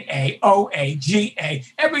 NA, OA, GA.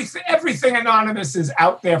 Everything anonymous is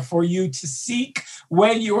out there for you to seek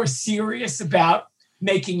when you're serious about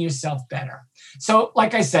making yourself better. So,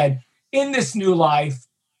 like I said, in this new life,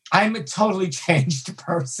 I'm a totally changed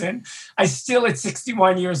person. I still, at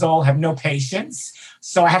 61 years old, have no patience.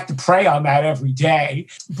 So I have to pray on that every day.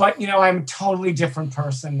 But, I'm a totally different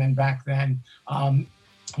person than back then,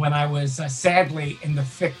 when I was sadly in the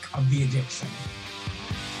thick of the addiction.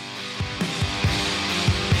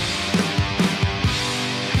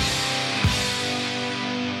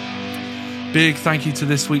 Big thank you to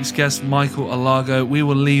this week's guest, Michael ALAGO. We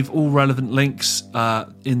will leave all relevant links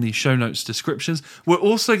in the show notes descriptions. We're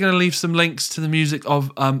also going to leave some links to the music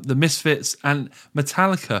of the Misfits and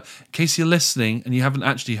Metallica. In case you're listening and you haven't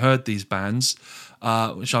actually heard these bands,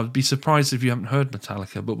 which I would be surprised if you haven't heard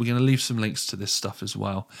Metallica, but we're going to leave some links to this stuff as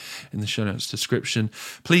well in the show notes description.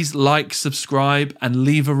 Please like, subscribe, and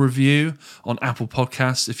leave a review on Apple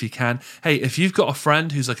Podcasts if you can. Hey, if you've got a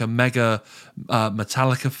friend who's like a mega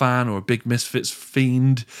Metallica fan or a big Misfits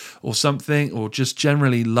fiend or something, or just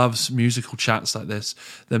generally loves musical chats like this,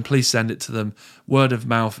 then please send it to them. Word of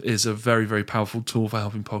mouth is a very, very powerful tool for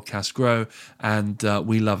helping podcasts grow, and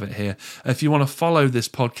we love it here. If you want to follow this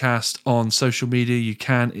podcast on social media, you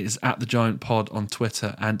can. It is at The Giant Pod on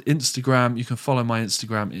Twitter and Instagram. You can follow my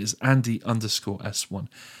Instagram. It is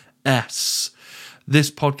Andy_S1S.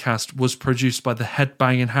 This podcast was produced by the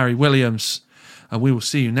headbanging Harry Williams, and we will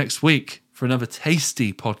see you next week for another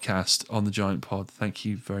tasty podcast on The Giant Pod. Thank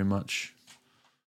you very much.